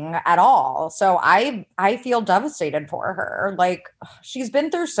thing at all. So I feel devastated for her. Like she's been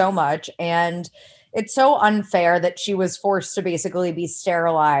through so much, and it's so unfair that she was forced to basically be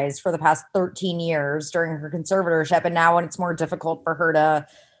sterilized for the past 13 years during her conservatorship. And now when it's more difficult for her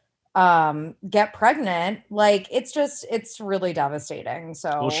to get pregnant, like it's really devastating. So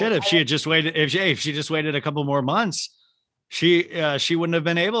well, shit, if she had just waited, if she just waited a couple more months, she wouldn't have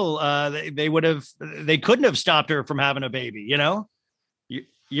been able, they couldn't have stopped her from having a baby. You know,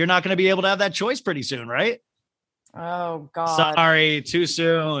 you're not going to be able to have that choice pretty soon. Right. Oh God! Sorry, too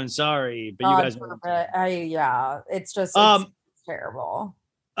soon. Sorry, but you guys. It's just it's terrible.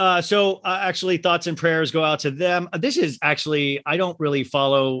 So actually, thoughts and prayers go out to them. This is actually, I don't really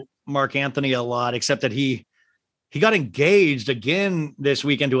follow Mark Anthony a lot, except that he got engaged again this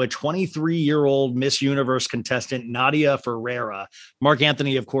weekend to a 23-year-old Miss Universe contestant, Nadia Ferreira. Mark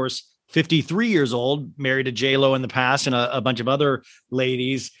Anthony, of course, 53 years old, married to J-Lo in the past and a bunch of other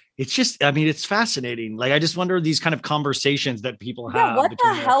ladies. It's just, I mean, it's fascinating. Like, I just wonder these kind of conversations that people have. What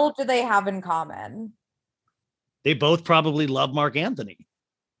the hell do they have in common? They both probably love Mark Anthony.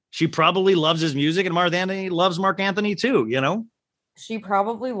 She probably loves his music, and Mark Anthony loves Mark Anthony too, you know? She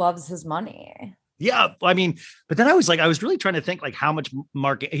probably loves his money. Yeah. I mean, but then I was really trying to think like how much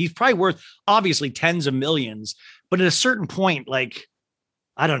he's probably worth, obviously tens of millions, but at a certain point, like,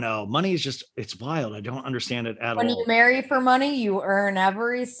 I don't know. Money is just, it's wild. I don't understand it at all. When you marry for money, you earn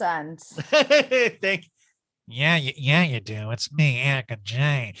every cent. Yeah, you do. It's me, Erica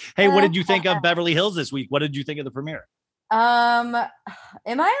Jane. Hey, what did you think of Beverly Hills this week? What did you think of the premiere? Am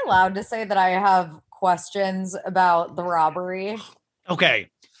I allowed to say that I have questions about the robbery? Okay.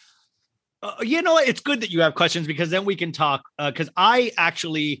 You know what? It's good that you have questions because then we can talk. Because I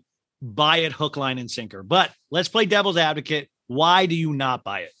actually buy it hook, line, and sinker. But let's play devil's advocate. Why do you not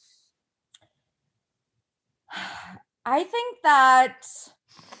buy it? I think that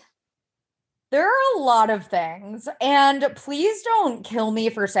there are a lot of things, and please don't kill me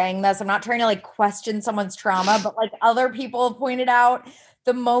for saying this. I'm not trying to like question someone's trauma, but like other people have pointed out,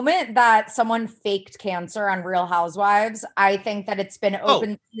 the moment that someone faked cancer on Real Housewives, I think that it's been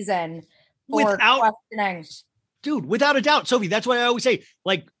open season for questioning. Dude, without a doubt, Sophie, that's why I always say,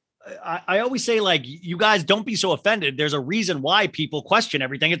 like, I always say, like, you guys don't be so offended. There's a reason why people question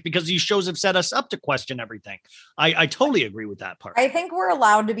everything. It's because these shows have set us up to question everything. I totally agree with that part. I think we're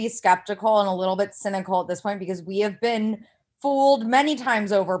allowed to be skeptical and a little bit cynical at this point because we have been fooled many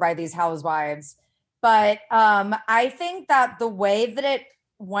times over by these housewives. But I think that the way that it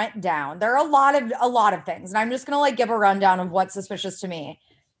went down, there are a lot of things. And I'm just going to like give a rundown of what's suspicious to me.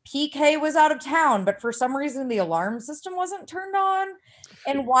 PK was out of town, but for some reason the alarm system wasn't turned on.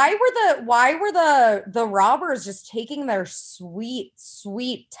 And why were the robbers just taking their sweet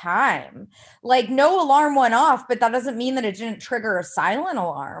time? Like no alarm went off, but that doesn't mean that it didn't trigger a silent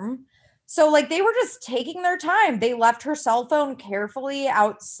alarm. So like they were just taking their time. They left her cell phone carefully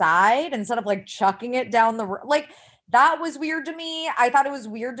outside instead of like chucking it down the road. Like that was weird to me. I thought it was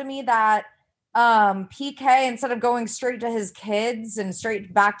weird to me that PK, instead of going straight to his kids and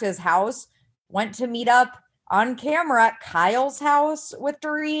straight back to his house, went to meet up on camera at Kyle's house with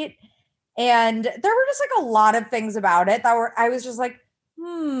Dorit. And there were just like a lot of things about it that were, I was just like,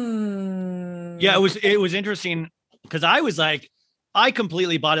 Yeah, it was interesting because I was like, I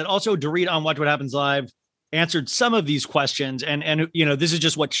completely bought it. Also, Dorit on Watch What Happens Live answered some of these questions. And you know, this is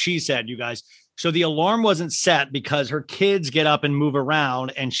just what she said, you guys. So the alarm wasn't set because her kids get up and move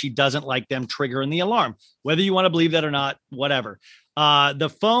around and she doesn't like them triggering the alarm, whether you want to believe that or not, whatever. The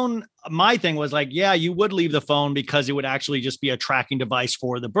phone, my thing was like, yeah, you would leave the phone because it would actually just be a tracking device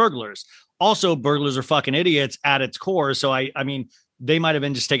for the burglars. Also, burglars are fucking idiots at its core. So I mean, they might've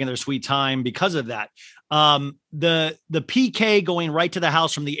been just taking their sweet time because of that. The PK going right to the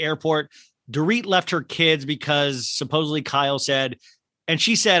house from the airport, Dorit left her kids because supposedly Kyle said, and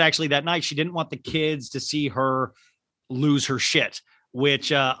she said actually that night she didn't want the kids to see her lose her shit,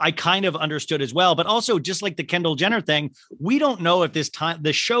 which I kind of understood as well. But also, just like the Kendall Jenner thing, we don't know if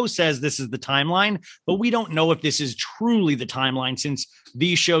the show says this is the timeline, but we don't know if this is truly the timeline since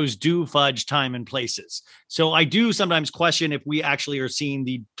these shows do fudge time and places. So I do sometimes question if we actually are seeing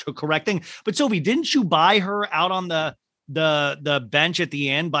the correct thing. But Sophie, didn't you buy her out on the bench at the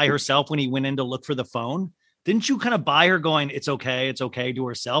end by herself when he went in to look for the phone? Didn't you kind of buy her going, it's okay to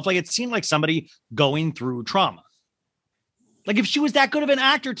herself? Like it seemed like somebody going through trauma. Like if she was that good of an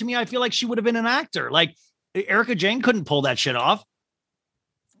actor to me, I feel like she would have been an actor. Like Erika Jayne couldn't pull that shit off.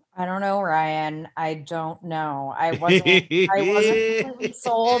 I don't know, Ryan. I don't know. I wasn't completely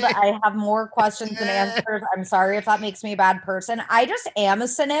sold. I have more questions than answers. I'm sorry if that makes me a bad person. I just am a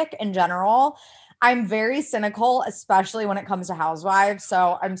cynic in general. I'm very cynical, especially when it comes to housewives.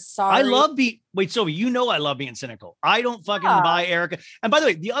 So I'm sorry. I love wait, Sophie, you know I love being cynical. I don't fucking buy Erika. And by the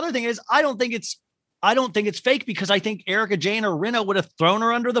way, the other thing is I don't think it's fake because I think Erika Jayne or Rinna would have thrown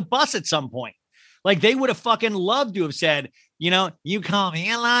her under the bus at some point. Like they would have fucking loved to have said, you know, you call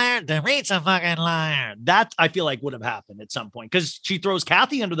me a liar, Dorit's a fucking liar. That I feel like would have happened at some point because she throws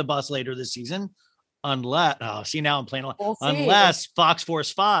Kathy under the bus later this season. Unless, see now I'm playing unless Fox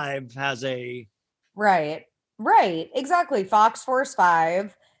Force 5 has a right, exactly. Fox Force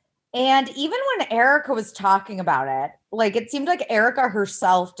 5. And even when Erika was talking about it, like it seemed like Erika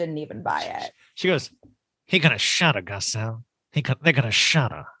herself didn't even buy it. She goes, he gonna shut her, Garcelle. They're gonna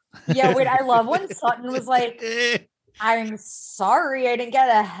shut her. Yeah, wait, I love when Sutton was like, I'm sorry I didn't get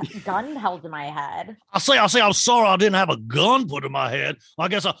a gun held to my head. I'll say I'm sorry I didn't have a gun put in my head. I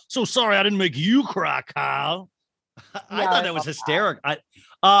guess I'm so sorry I didn't make you cry, Kyle. I thought that was hysterical.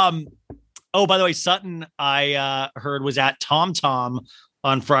 Oh, by the way, Sutton, I heard was at Tom Tom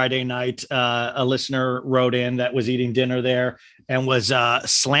on Friday night. A listener wrote in that was eating dinner there and was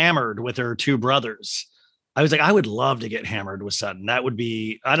slammered with her two brothers. I was like, I would love to get hammered with Sutton. That would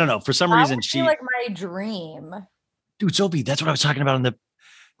be, I don't know, for some reason she like my dream. Dude, Sophie, that's what I was talking about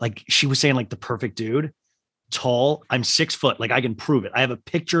like she was saying like the perfect dude, tall. I'm 6 foot. Like I can prove it. I have a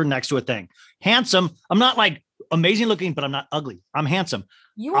picture next to a thing. Handsome. I'm not like amazing looking, but I'm not ugly. I'm handsome.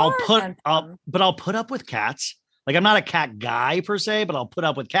 I'll put up with cats. Like I'm not a cat guy per se, but I'll put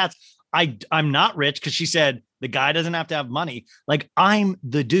up with cats. I'm not rich because she said the guy doesn't have to have money. Like I'm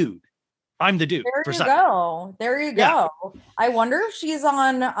the dude. I'm the dude. There you go. There you go. Yeah. I wonder if she's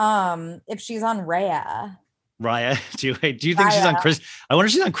on Rhea. Raya, do you think she's on I wonder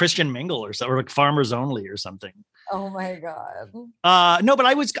if she's on Christian Mingle or something, or like Farmers Only or something. Oh my God. No, but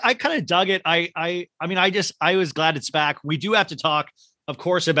I kind of dug it. I mean, I was glad it's back. We do have to talk, of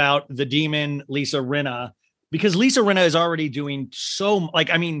course, about the demon Lisa Rinna, because Lisa Rinna is already doing so, like,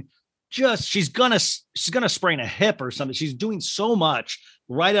 I mean, she's gonna sprain a hip or something. She's doing so much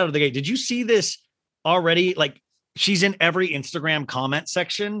right out of the gate. Did you see this already? Like, she's in every Instagram comment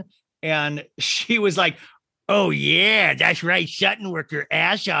section, and she was like, "Oh yeah, that's right. Sutton worked her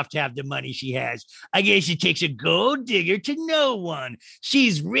ass off to have the money she has. I guess it takes a gold digger to know one.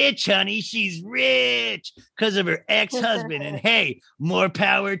 She's rich, honey. She's rich because of her ex-husband. And hey, more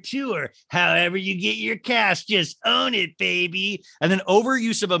power to her. However you get your cash, just own it, baby." And then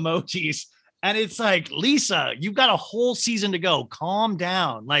overuse of emojis. And it's like, Lisa, you've got a whole season to go. Calm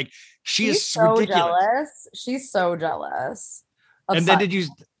down. Like, she's so ridiculous. Jealous. She's so jealous. And then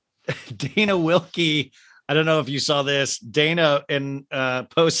Dana Wilkie, I don't know if you saw this. Dana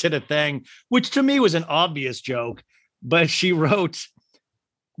posted a thing, which to me was an obvious joke, but she wrote,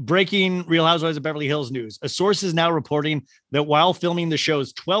 "Breaking Real Housewives of Beverly Hills news. A source is now reporting that while filming the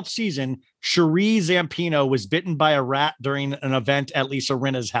show's 12th season, Cherie Zampino was bitten by a rat during an event at Lisa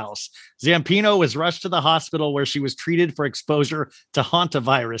Rinna's house. Zampino was rushed to the hospital where she was treated for exposure to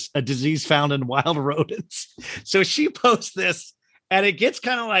hantavirus, a disease found in wild rodents." So she posts this, and it gets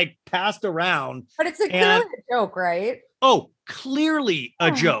kind of like passed around. But it's clearly a joke, right? Oh, clearly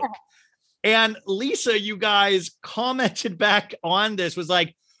a joke. And Lisa, you guys commented back on this, was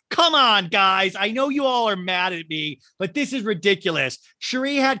like, "Come on, guys. I know you all are mad at me, but this is ridiculous.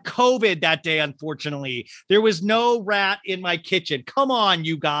 Cherie had COVID that day, unfortunately. There was no rat in my kitchen. Come on,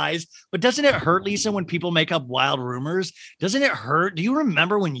 you guys." But doesn't it hurt, Lisa, when people make up wild rumors? Doesn't it hurt? Do you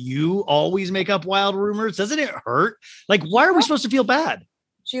remember when you always make up wild rumors? Doesn't it hurt? Like, why are we supposed to feel bad?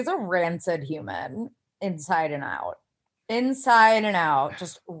 She's a rancid human, inside and out. Inside and out,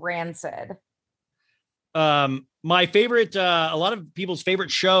 just rancid. My favorite, a lot of people's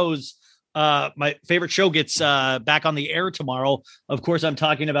favorite shows, my favorite show gets back on the air tomorrow. Of course, I'm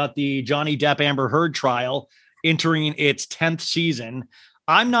talking about the Johnny Depp Amber Heard trial entering its 10th season.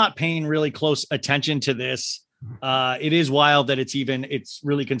 I'm not paying really close attention to this. It is wild that it's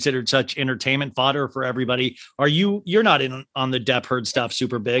really considered such entertainment fodder for everybody. You're not in on the Depp Heard stuff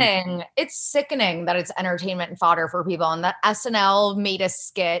super big? It's sickening that it's entertainment fodder for people, and that SNL made a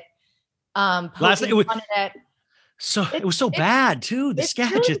skit. Last night it was so bad too. The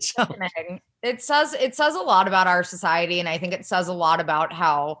sketch really itself. Sickening. It says a lot about our society, and I think it says a lot about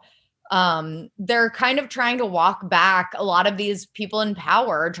how they're kind of trying to walk back a lot of these people in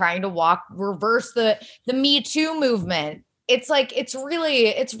power, trying to reverse the Me Too movement. It's like it's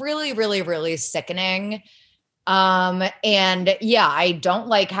really, really, really sickening. And yeah, I don't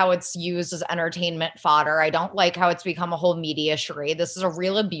like how it's used as entertainment fodder. I don't like how it's become a whole media charade. This is a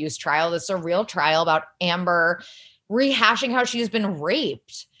real abuse trial. This is a real trial about Amber rehashing how she's been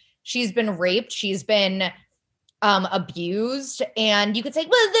raped. She's been abused, and you could say,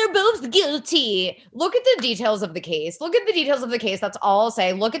 well, they're both guilty. Look at the details of the case. That's all I'll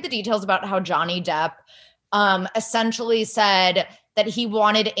say. Look at the details about how Johnny Depp essentially said that he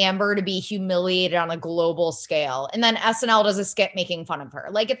wanted Amber to be humiliated on a global scale. And then SNL does a skit making fun of her.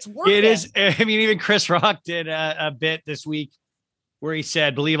 Like, it's working. It is. I mean, even Chris Rock did a bit this week where he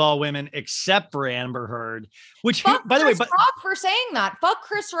said, "Believe all women except for Amber Heard," which, by the way, Rock for saying that. Fuck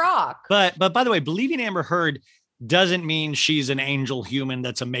Chris Rock. But by the way, believing Amber Heard doesn't mean she's an angel human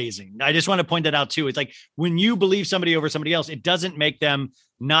that's amazing. I just want to point that out too. It's like, when you believe somebody over somebody else, it doesn't make them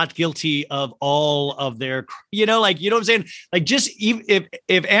not guilty of all of their, like, you know what I'm saying? Like, just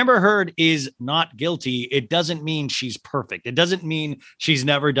if Amber Heard is not guilty, it doesn't mean she's perfect. It doesn't mean she's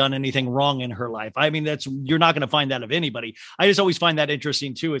never done anything wrong in her life. I mean, you're not going to find that of anybody. I just always find that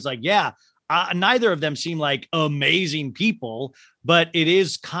interesting too. It's like, yeah, neither of them seem like amazing people, but it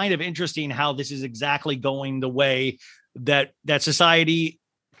is kind of interesting how this is exactly going the way that society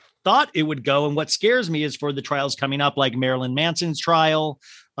thought it would go. And what scares me is for the trials coming up, like Marilyn Manson's trial,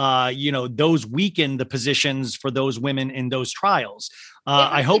 those weaken the positions for those women in those trials.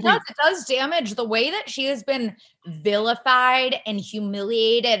 I hope it does damage the way that she has been vilified and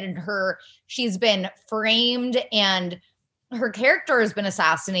humiliated, and she's been framed, and her character has been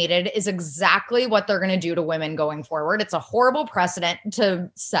assassinated, is exactly what they're going to do to women going forward. It's a horrible precedent to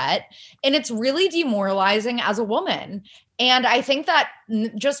set, and it's really demoralizing as a woman. And I think that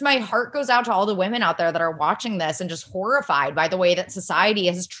just my heart goes out to all the women out there that are watching this and just horrified by the way that society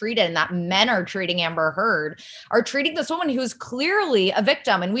has treated and that men are treating Amber Heard, are treating this woman who's clearly a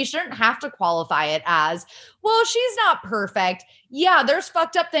victim. And we shouldn't have to qualify it as, well, she's not perfect. Yeah, there's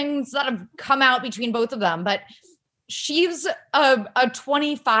fucked up things that have come out between both of them, but she's a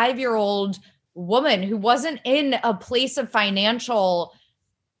 25-year-old woman who wasn't in a place of financial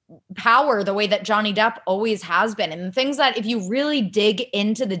power the way that Johnny Depp always has been. And the things that, if you really dig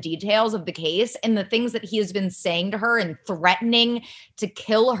into the details of the case and the things that he has been saying to her and threatening to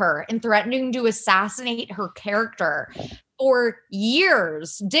kill her and threatening to assassinate her character for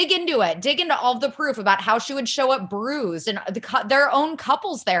years, dig into it, dig into all of the proof about how she would show up bruised. And their own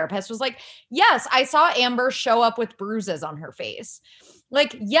couples therapist was like, yes, I saw Amber show up with bruises on her face.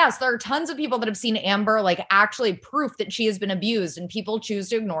 Like, yes, there are tons of people that have seen Amber, like actually proof that she has been abused, and people choose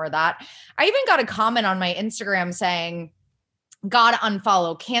to ignore that. I even got a comment on my Instagram saying, gotta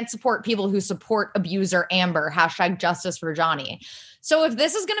unfollow, can't support people who support abuser Amber, #justice for Johnny. So if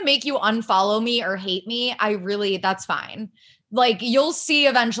this is going to make you unfollow me or hate me, that's fine. Like, you'll see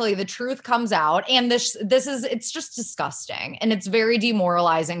eventually the truth comes out, and it's just disgusting. And it's very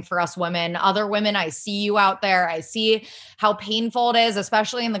demoralizing for us women. Other women, I see you out there. I see how painful it is,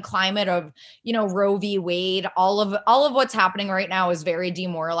 especially in the climate of, Roe v. Wade. All of what's happening right now is very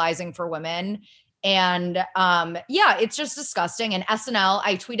demoralizing for women. And it's just disgusting. And SNL,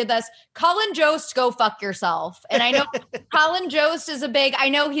 I tweeted this, Colin Jost, go fuck yourself. And I know Colin Jost he's a big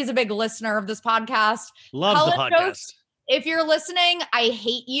listener of this podcast. Loves Colin the podcast. Jost, if you're listening, I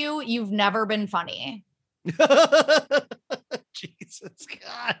hate you. You've never been funny. Jesus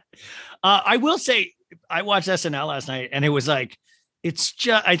God. I will say, I watched SNL last night, and it was like,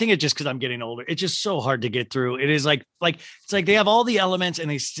 I think it's just because I'm getting older. It's just so hard to get through. It is like it's like they have all the elements and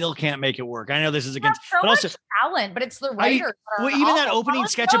they still can't make it work. I know this is against, so but also talent, but it's the writers. Even that opening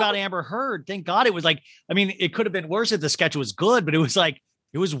sketch about Amber Heard, thank God it was like, I mean, it could have been worse if the sketch was good, but it was like,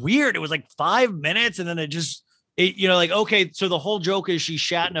 it was weird. It was like 5 minutes, and then okay, so the whole joke is she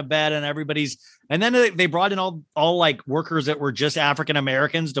shat in a bed and then they brought in all like workers that were just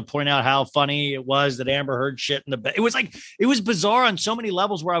African-Americans to point out how funny it was that Amber Heard shit in the bed. It was bizarre on so many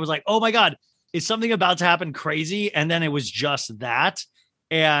levels where I was like, oh my God, is something about to happen crazy? And then it was just that.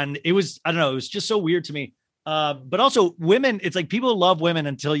 And it was, I don't know, it was just so weird to me. But also women, it's like people love women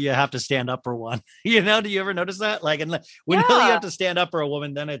until you have to stand up for one. Do you ever notice that? Like, until you have to stand up for a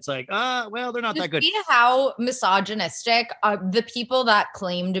woman, then it's like, well, they're not that good. See how misogynistic the people that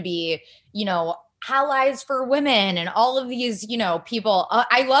claim to be, allies for women and all of these, people.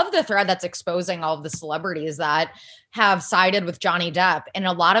 I love the thread that's exposing all of the celebrities that have sided with Johnny Depp. And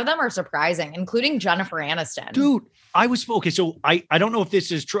a lot of them are surprising, including Jennifer Aniston. Dude, so I don't know if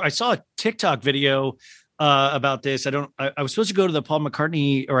this is true. I saw a TikTok video about this. I was supposed to go to the Paul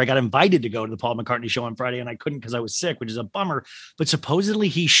McCartney, or I got invited to go to the Paul McCartney show on Friday, and I couldn't because I was sick, which is a bummer. But supposedly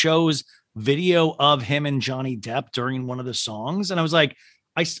he shows video of him and Johnny Depp during one of the songs. And I was like,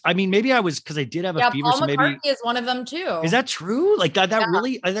 I mean, maybe I was, because I did have a fever. Paul so McCartney maybe is one of them too. Is that true? Like that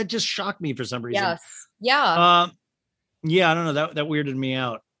really, that just shocked me for some reason. Yes. Yeah. Yeah. I don't know. That weirded me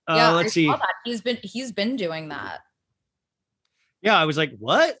out. Let's see. He's been doing that. Yeah, I was like,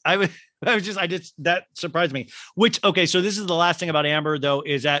 what? That surprised me. Okay, so this is the last thing about Amber, though,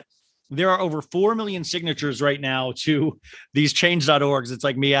 is that there are over 4 million signatures right now to these change.orgs. It's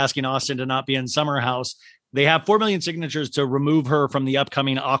like me asking Austin to not be in Summer House. They have 4 million signatures to remove her from the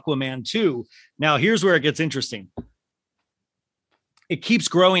upcoming Aquaman 2. Now, here's where it gets interesting. It keeps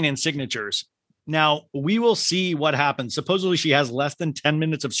growing in signatures. Now, we will see what happens. Supposedly, she has less than 10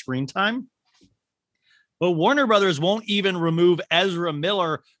 minutes of screen time. But Warner Brothers won't even remove Ezra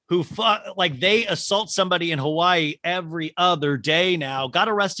Miller, who they assault somebody in Hawaii every other day now. Got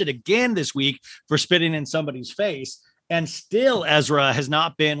arrested again this week for spitting in somebody's face. And still Ezra has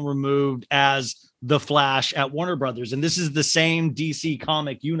not been removed as the Flash at Warner Brothers. And this is the same DC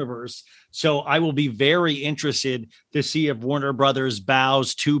comic universe. So I will be very interested to see if Warner Brothers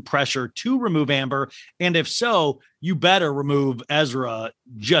bows to pressure to remove Amber. And if so, you better remove Ezra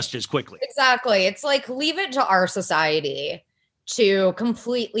just as quickly. Exactly. It's like, leave it to our society to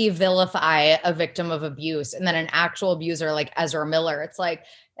completely vilify a victim of abuse. And then an actual abuser like Ezra Miller, it's like,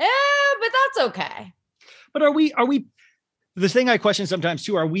 but that's okay. But are we, the thing I question sometimes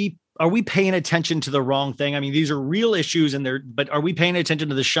too, are we paying attention to the wrong thing? I mean, these are real issues but are we paying attention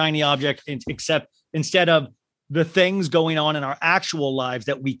to the shiny object instead of the things going on in our actual lives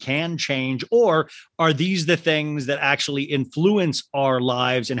that we can change? Or are these the things that actually influence our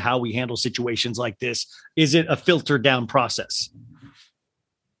lives and how we handle situations like this? Is it a filtered down process?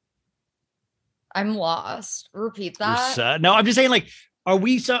 I'm lost. Repeat that. No, I'm just saying, like, are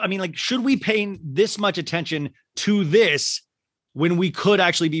we should we pay this much attention to this when we could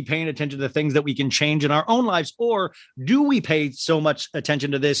actually be paying attention to the things that we can change in our own lives? Or do we pay so much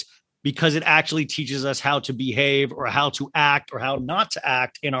attention to this because it actually teaches us how to behave or how to act or how not to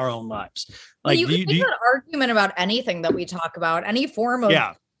act in our own lives? Like, you can make that argument about anything that we talk about, any form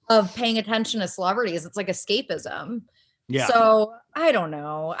of paying attention to celebrities. It's like escapism. Yeah. So I don't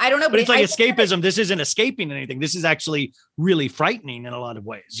know. But it's like escapism. This isn't escaping anything. This is actually really frightening in a lot of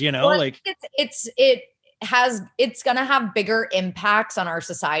ways, like it's going to have bigger impacts on our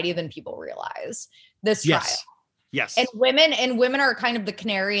society than people realize. This trial. Yes. And women are kind of the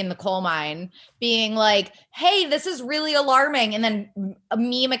canary in the coal mine, being like, hey, this is really alarming. And then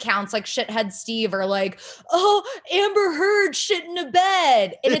meme accounts like Shithead Steve are like, oh, Amber Heard shit in a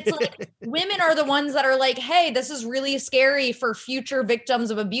bed. And it's like, women are the ones that are like, hey, this is really scary for future victims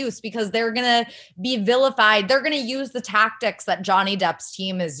of abuse because they're going to be vilified. They're going to use the tactics that Johnny Depp's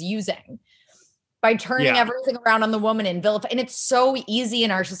team is using by turning everything around on the woman and vilify. And it's so easy in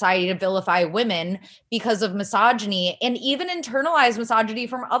our society to vilify women because of misogyny and even internalized misogyny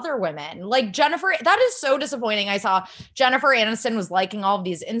from other women. Like Jennifer, that is so disappointing. I saw Jennifer Aniston was liking all of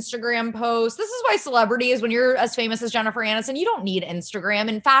these Instagram posts. This is why celebrities, when you're as famous as Jennifer Aniston, you don't need Instagram.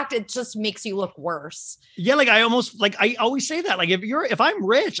 In fact, it just makes you look worse. Yeah, I always say that. Like if I'm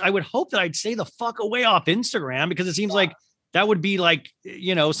rich, I would hope that I'd stay the fuck away off Instagram because it seems like that would be like,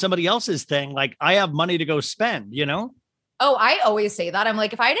 somebody else's thing. Like I have money to go spend, Oh, I always say that. I'm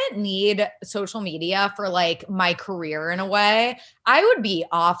like, if I didn't need social media for like my career in a way, I would be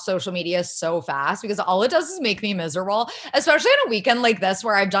off social media so fast because all it does is make me miserable, especially on a weekend like this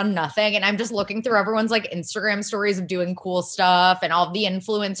where I've done nothing and I'm just looking through everyone's like Instagram stories of doing cool stuff and all the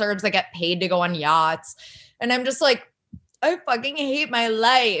influencers that get paid to go on yachts. And I'm just like, I fucking hate my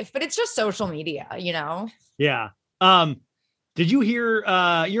life, but it's just social media, Yeah. Did you hear,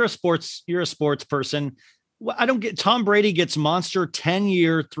 you're a sports person. I don't get Tom Brady gets monster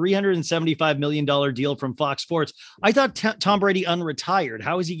 10-year, $375 million deal from Fox Sports. I thought Tom Brady unretired.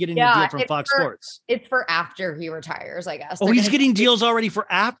 How is he getting a deal from Fox Sports? It's for after he retires, I guess. Oh, he's getting deals already for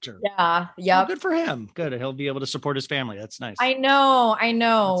after. Yeah. Yeah. Oh, good for him. Good. He'll be able to support his family. That's nice. I know. I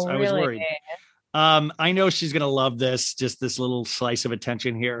was worried. I know she's going to love this, just this little slice of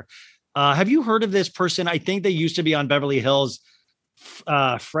attention here. Have you heard of this person? I think they used to be on Beverly Hills,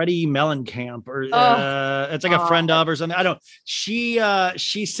 Freddie Mellencamp, or it's like a friend of or something. I don't. She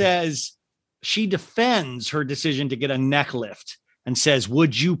says she defends her decision to get a neck lift and says,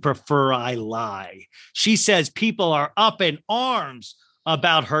 "Would you prefer I lie?" She says people are up in arms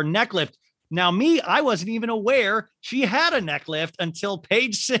about her neck lift. Now, I wasn't even aware she had a neck lift until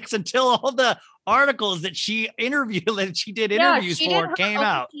page 6, until all the articles that she did interviews for came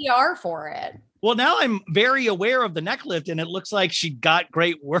out. PR for it. Well, now I'm very aware of the neck lift and it looks like she got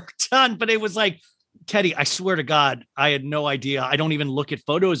great work done, but it was like, Teddy, I swear to God, I had no idea. I don't even look at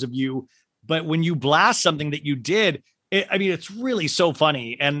photos of you, but when you blast something that you did, it's really so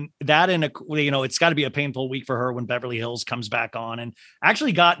funny. And that it's got to be a painful week for her when Beverly Hills comes back on, and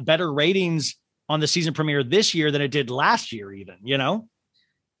actually got better ratings on the season premiere this year than it did last year, even,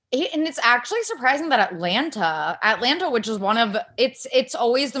 And it's actually surprising that Atlanta, which is it's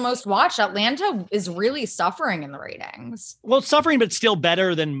always the most watched. Atlanta is really suffering in the ratings. Well, suffering, but still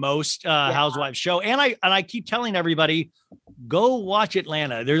better than most Housewives show. And I keep telling everybody, go watch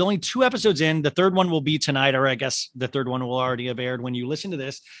Atlanta. There's only 2 episodes in. The third one will be tonight, or I guess the third one will already have aired when you listen to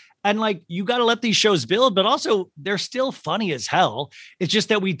this. And you got to let these shows build, but also they're still funny as hell. It's just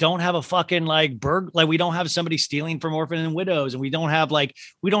that we don't have a fucking we don't have somebody stealing from orphans and widows, and we don't have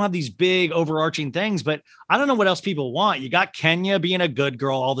these big overarching things. But I don't know what else people want. You got Kenya being a good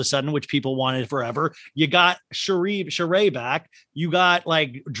girl all of a sudden, which people wanted forever. You got Sheree back. You got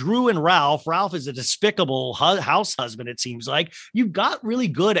Drew and Ralph. Ralph is a despicable house husband, it seems like. You've got really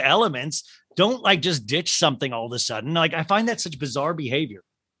good elements. Don't just ditch something all of a sudden. I find that such bizarre behavior.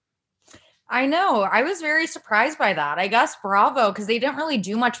 I know. I was very surprised by that. I guess Bravo, because they didn't really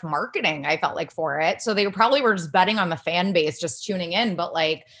do much marketing, I felt like, for it. So they probably were just betting on the fan base just tuning in. But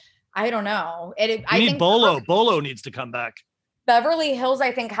I don't know. I think Bolo. Bolo needs to come back. Beverly Hills,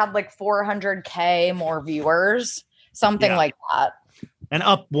 I think, had 400K more viewers, something like that. And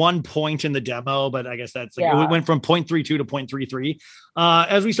up 1 point in the demo, but I guess that's it went from 0.32 to 0.33.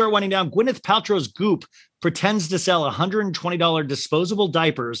 As we start winding down, Gwyneth Paltrow's Goop pretends to sell $120 disposable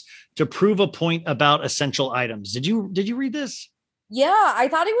diapers to prove a point about essential items. Did you read this? Yeah, I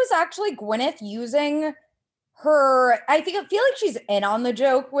thought it was actually Gwyneth using her. I feel like she's in on the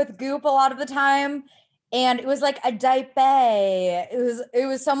joke with Goop a lot of the time. and it was like a diaper. It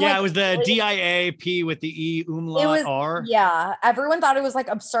was some Yeah, it was the DIAP with the E umlaut R. Yeah, everyone thought it was like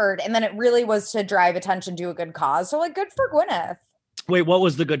absurd, and then it really was to drive attention to a good cause. So like, good for Gwyneth. Wait, what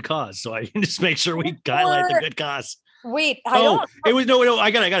was the good cause? So I can just make sure we highlight the good cause. Wait, it was no, I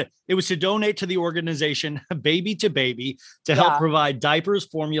got it. It was to donate to the organization Baby to Baby to help provide diapers,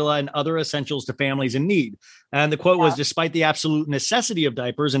 formula, and other essentials to families in need. And the quote was, despite the absolute necessity of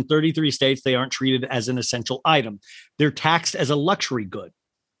diapers in 33 states, they aren't treated as an essential item. They're taxed as a luxury good.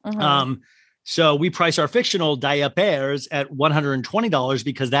 So we price our fictional diapers at $120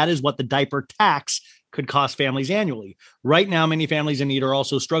 because that is what the diaper tax could cost families annually. Right now, many families in need are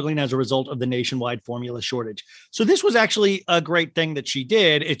also struggling as a result of the nationwide formula shortage. So this was actually a great thing that she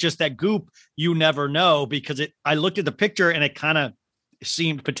did. It's just that goop, you never know, because I looked at the picture and it kind of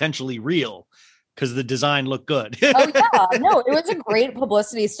seemed potentially real because the design looked good. Oh yeah, no, it was a great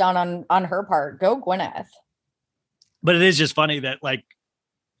publicity stunt on her part. Go Gwyneth. But it is just funny that like,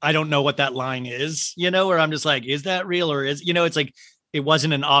 I don't know what that line is, or I'm just like, is that real or is, it's like, it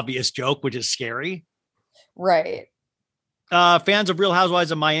wasn't an obvious joke, which is scary. Right. Fans of Real Housewives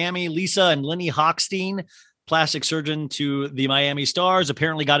of Miami, Lisa and Lenny Hochstein, plastic surgeon to the Miami Stars,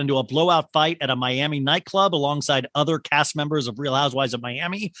 apparently got into a blowout fight at a Miami nightclub alongside other cast members of Real Housewives of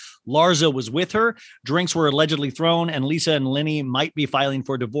Miami. Larsa was with her. Drinks were allegedly thrown, and Lisa and Lenny might be filing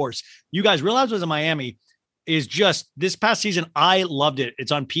for divorce. You guys, Real Housewives of Miami is just this past season. I loved it.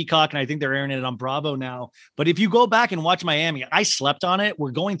 It's on Peacock and I think they're airing it on Bravo now. But if you go back and watch Miami, I slept on it.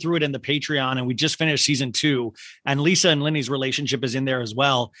 We're going through it in the Patreon and we just finished season 2 and Lisa and Lenny's relationship is in there as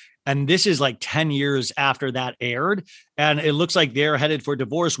well. And this is like 10 years after that aired. And it looks like they're headed for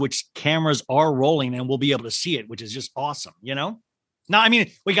divorce, which cameras are rolling and we'll be able to see it, which is just awesome. Now, I mean,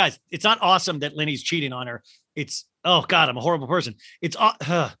 wait guys, it's not awesome that Lenny's cheating on her. It's, oh God, I'm a horrible person. It's,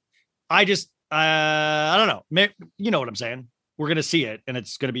 I don't know. You know what I'm saying? We're going to see it and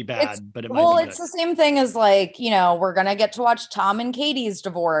it's going to be bad, but it might be good. It's the same thing as like, we're going to get to watch Tom and Katie's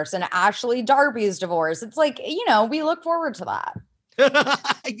divorce and Ashley Darby's divorce. It's like, we look forward to that.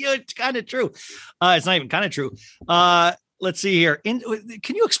 It's kind of true. It's not even kind of true. Let's see here. Can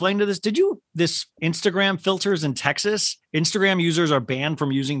you explain to this Instagram filters in Texas? Instagram users are banned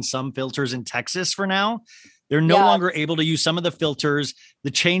from using some filters in Texas for now. They're no longer able to use some of the filters.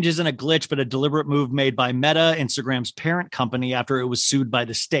 The change isn't a glitch, but a deliberate move made by Meta, Instagram's parent company, after it was sued by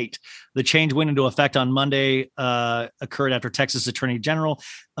the state. The change went into effect on Monday, occurred after Texas Attorney General.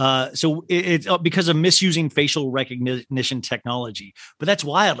 So it's because of misusing facial recognition technology. But that's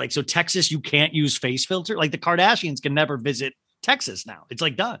wild. Like, so Texas, you can't use face filter. Like the Kardashians can never visit Texas now. It's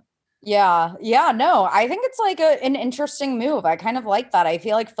like done. Yeah. No, I think it's like an interesting move. I kind of like that. I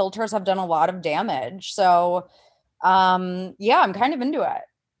feel like filters have done a lot of damage. So, I'm kind of into it.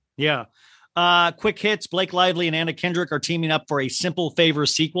 Yeah. Quick hits. Blake Lively and Anna Kendrick are teaming up for a Simple Favor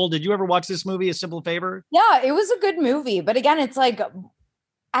sequel. Did you ever watch this movie, A Simple Favor? Yeah, it was a good movie. But again, it's like,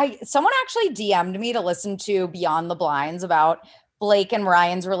 someone actually DM'd me to listen to Beyond the Blinds about Blake and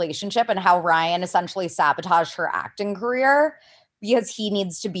Ryan's relationship and how Ryan essentially sabotaged her acting career because he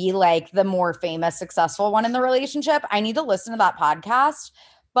needs to be like the more famous, successful one in the relationship. I need to listen to that podcast.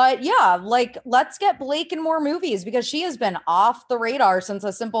 But yeah, like, let's get Blake in more movies because she has been off the radar since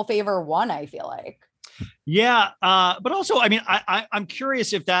A Simple Favor 1, I feel like. Yeah. But also, I mean, I'm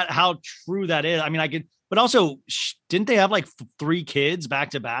curious if how true that is. I mean, but also, didn't they have like 3 kids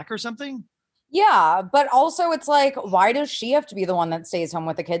back to back or something? Yeah, but also it's like, why does she have to be the one that stays home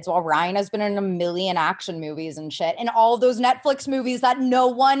with the kids while Ryan has been in a million action movies and shit and all those Netflix movies that no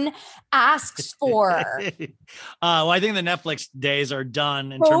one asks for? Well, I think the Netflix days are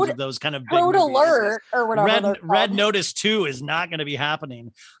done in terms of those kind of big Code movies. Alert or whatever. Red Notice 2 is not going to be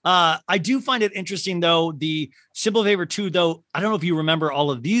happening. I do find it interesting, though, the Simple Favor 2, though. I don't know if you remember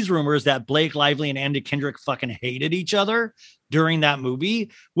all of these rumors that Blake Lively and Anna Kendrick fucking hated each other during that movie,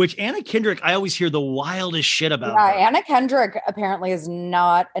 which Anna Kendrick, I always hear the wildest shit about. Yeah, her. Anna Kendrick apparently is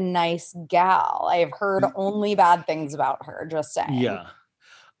not a nice gal. I've heard only bad things about her, just saying. Yeah.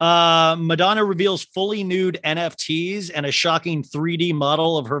 Madonna reveals fully nude NFTs and a shocking 3D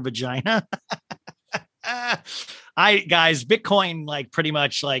model of her vagina. Guys, Bitcoin like pretty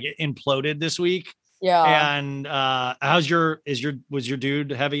much like imploded this week. Yeah. And was your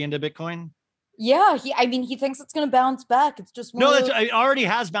dude heavy into Bitcoin? Yeah, he thinks it's going to bounce back. It's just it already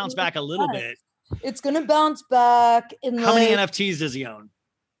has bounced back a little bit. It's going to bounce back. How many NFTs does he own?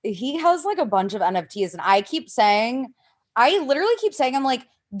 He has like a bunch of NFTs, and I literally keep saying, I'm like,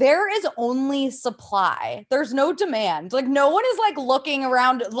 there is only supply. There's no demand. Like no one is like looking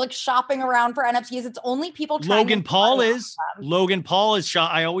around, like shopping around for NFTs. It's only people trying Logan Paul is. Logan Paul is shop.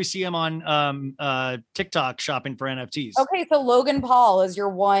 I always see him on TikTok shopping for NFTs. Okay, so Logan Paul is your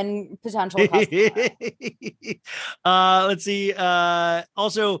one potential customer. Let's see.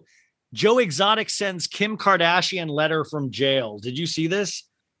 Also, Joe Exotic sends Kim Kardashian letter from jail. Did you see this?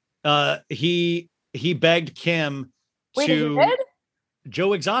 He begged Kim Wait, to. he did?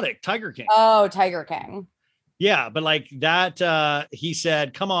 Joe Exotic, Tiger King. Oh, Tiger King. Yeah, but like that, he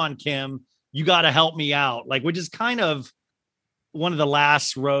said, "Come on, Kim, you got to help me out." Like, which is kind of one of the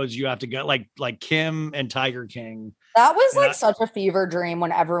last roads you have to go. Like Kim and Tiger King. That was like such a fever dream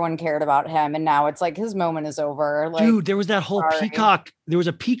when everyone cared about him, and now it's like his moment is over. Like, dude, there was that whole Peacock. There was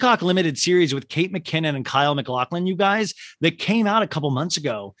a Peacock limited series with Kate McKinnon and Kyle MacLachlan, you guys, that came out a couple months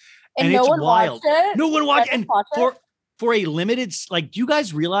ago, and no it's one wild. Watched it. No one watched, and for a limited, like, do you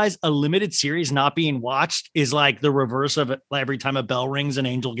guys realize a limited series not being watched is like the reverse of it? Every time a bell rings, an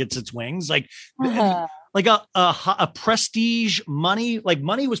angel gets its wings. Like, like a prestige money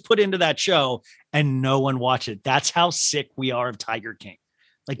was put into that show and no one watched it. That's how sick we are of Tiger King.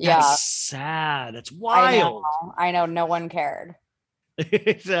 Like, that's sad. That's wild. I know. No one cared.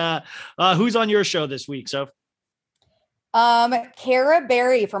 Who's on your show this week, Soph? Cara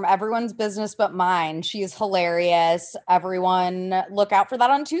Berry from Everyone's Business But Mine. She's hilarious. Everyone look out for that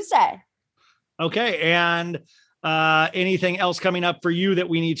on Tuesday. Okay. And anything else coming up for you that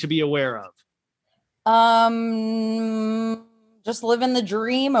we need to be aware of? Just living the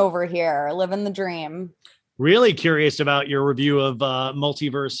dream over here. Living the dream. Really curious about your review of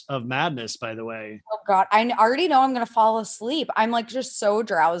Multiverse of Madness, by the way. Oh God, I already know I'm gonna fall asleep. I'm like just so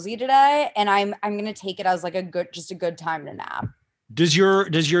drowsy today, and I'm gonna take it as like a good time to nap. Does your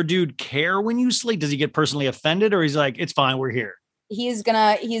dude care when you sleep? Does he get personally offended, or he's like, it's fine, we're here? He's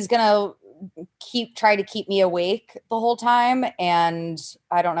gonna try to keep me awake the whole time, and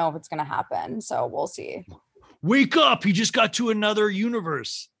I don't know if it's gonna happen. So we'll see. Wake up! He just got to another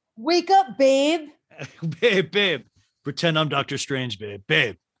universe. Wake up, babe. babe, pretend I'm Doctor Strange,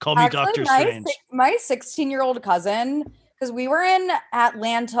 babe, call me Doctor Strange. My 16-year-old cousin, because we were in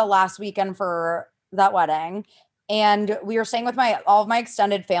Atlanta last weekend for that wedding, and we were staying with all of my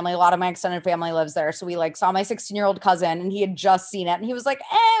extended family. A lot of my extended family lives there, so we like saw my 16-year-old cousin, and he had just seen it, and he was like,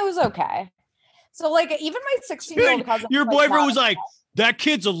 it was okay. So like even my 16-year-old cousin, your boyfriend was like, that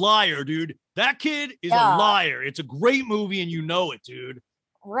kid's a liar, dude. That kid is a liar. It's a great movie, and you know it, dude.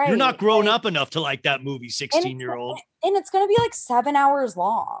 Right. You're not grown up enough to like that movie, 16-year-old. And it's going to be like 7 hours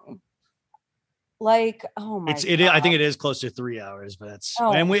long. Like, oh my God. I think it is close to 3 hours, but that's,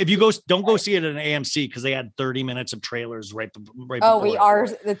 and if you don't go see it at an AMC because they had 30 minutes of trailers right before. We are.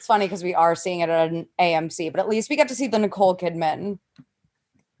 It's funny because we are seeing it at an AMC, but at least we got to see the Nicole Kidman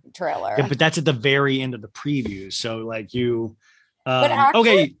trailer. Yeah, but that's at the very end of the preview. So like you, but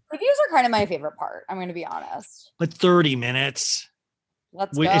actually, previews are kind of my favorite part. I'm going to be honest. But 30 minutes.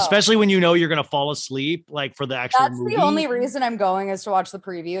 Let's go. Especially when you know you're going to fall asleep, like for the actual movie. That's the only reason I'm going is to watch the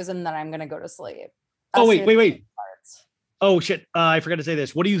previews, and then I'm going to go to sleep. Wait. Oh shit. I forgot to say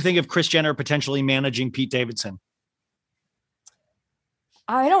this. What do you think of Kris Jenner potentially managing Pete Davidson?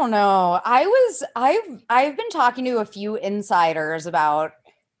 I don't know. I've been talking to a few insiders about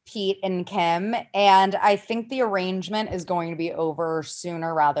Pete and Kim, and I think the arrangement is going to be over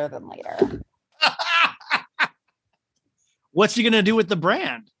sooner rather than later. What's he going to do with the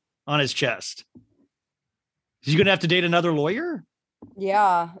brand on his chest? Is he going to have to date another lawyer?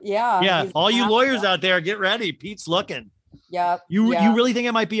 Yeah. All you lawyers out there, get ready. Pete's looking. Yep. You really think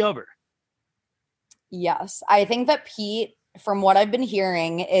it might be over? Yes. I think that Pete, from what I've been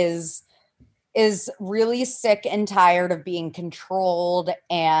hearing, is really sick and tired of being controlled,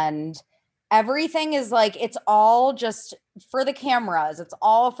 and everything is like, it's all just for the cameras. It's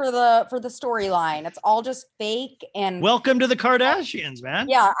all for the storyline. It's all just fake. And welcome to the Kardashians, man.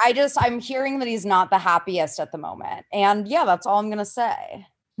 Yeah. I'm hearing that he's not the happiest at the moment. And yeah, that's all I'm going to say.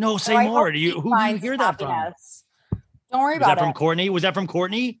 No, say more. Who do you hear that from? Don't worry about it. Was that from Courtney? Was that from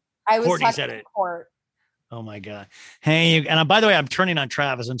Courtney? Courtney said it. Court. Oh my God. Hey, and by the way, I'm turning on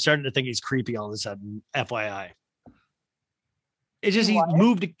Travis. I'm starting to think he's creepy all of a sudden. FYI. It's just, he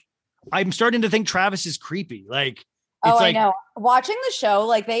moved. I'm starting to think Travis is creepy. Like, it's I know. Watching the show,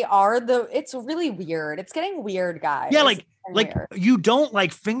 like it's really weird. It's getting weird, guys. Yeah, like you don't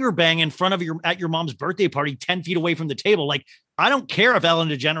like finger bang in front of at your mom's birthday party 10 feet away from the table. Like, I don't care if Ellen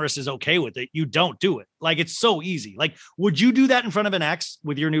DeGeneres is okay with it. You don't do it. Like, it's so easy. Like, would you do that in front of an ex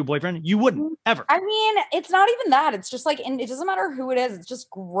with your new boyfriend? You wouldn't ever. I mean, it's not even that. It's just like, and it doesn't matter who it is. It's just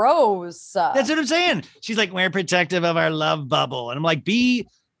gross. That's what I'm saying. She's like, we're protective of our love bubble. And I'm like, be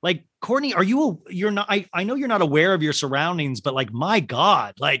Like, Courtney, you're not, I know you're not aware of your surroundings, but like, my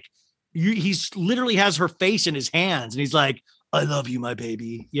God, like he's literally has her face in his hands and he's like, I love you, my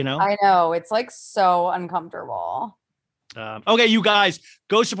baby, you know? I know. It's like so uncomfortable. Okay, you guys,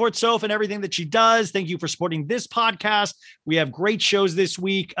 go support Soph and everything that she does. Thank you for supporting this podcast. We have great shows this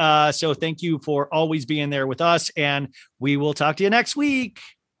week. So thank you for always being there with us. And we will talk to you next week.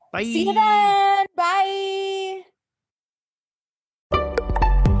 Bye. See you then. Bye.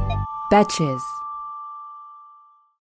 Betches.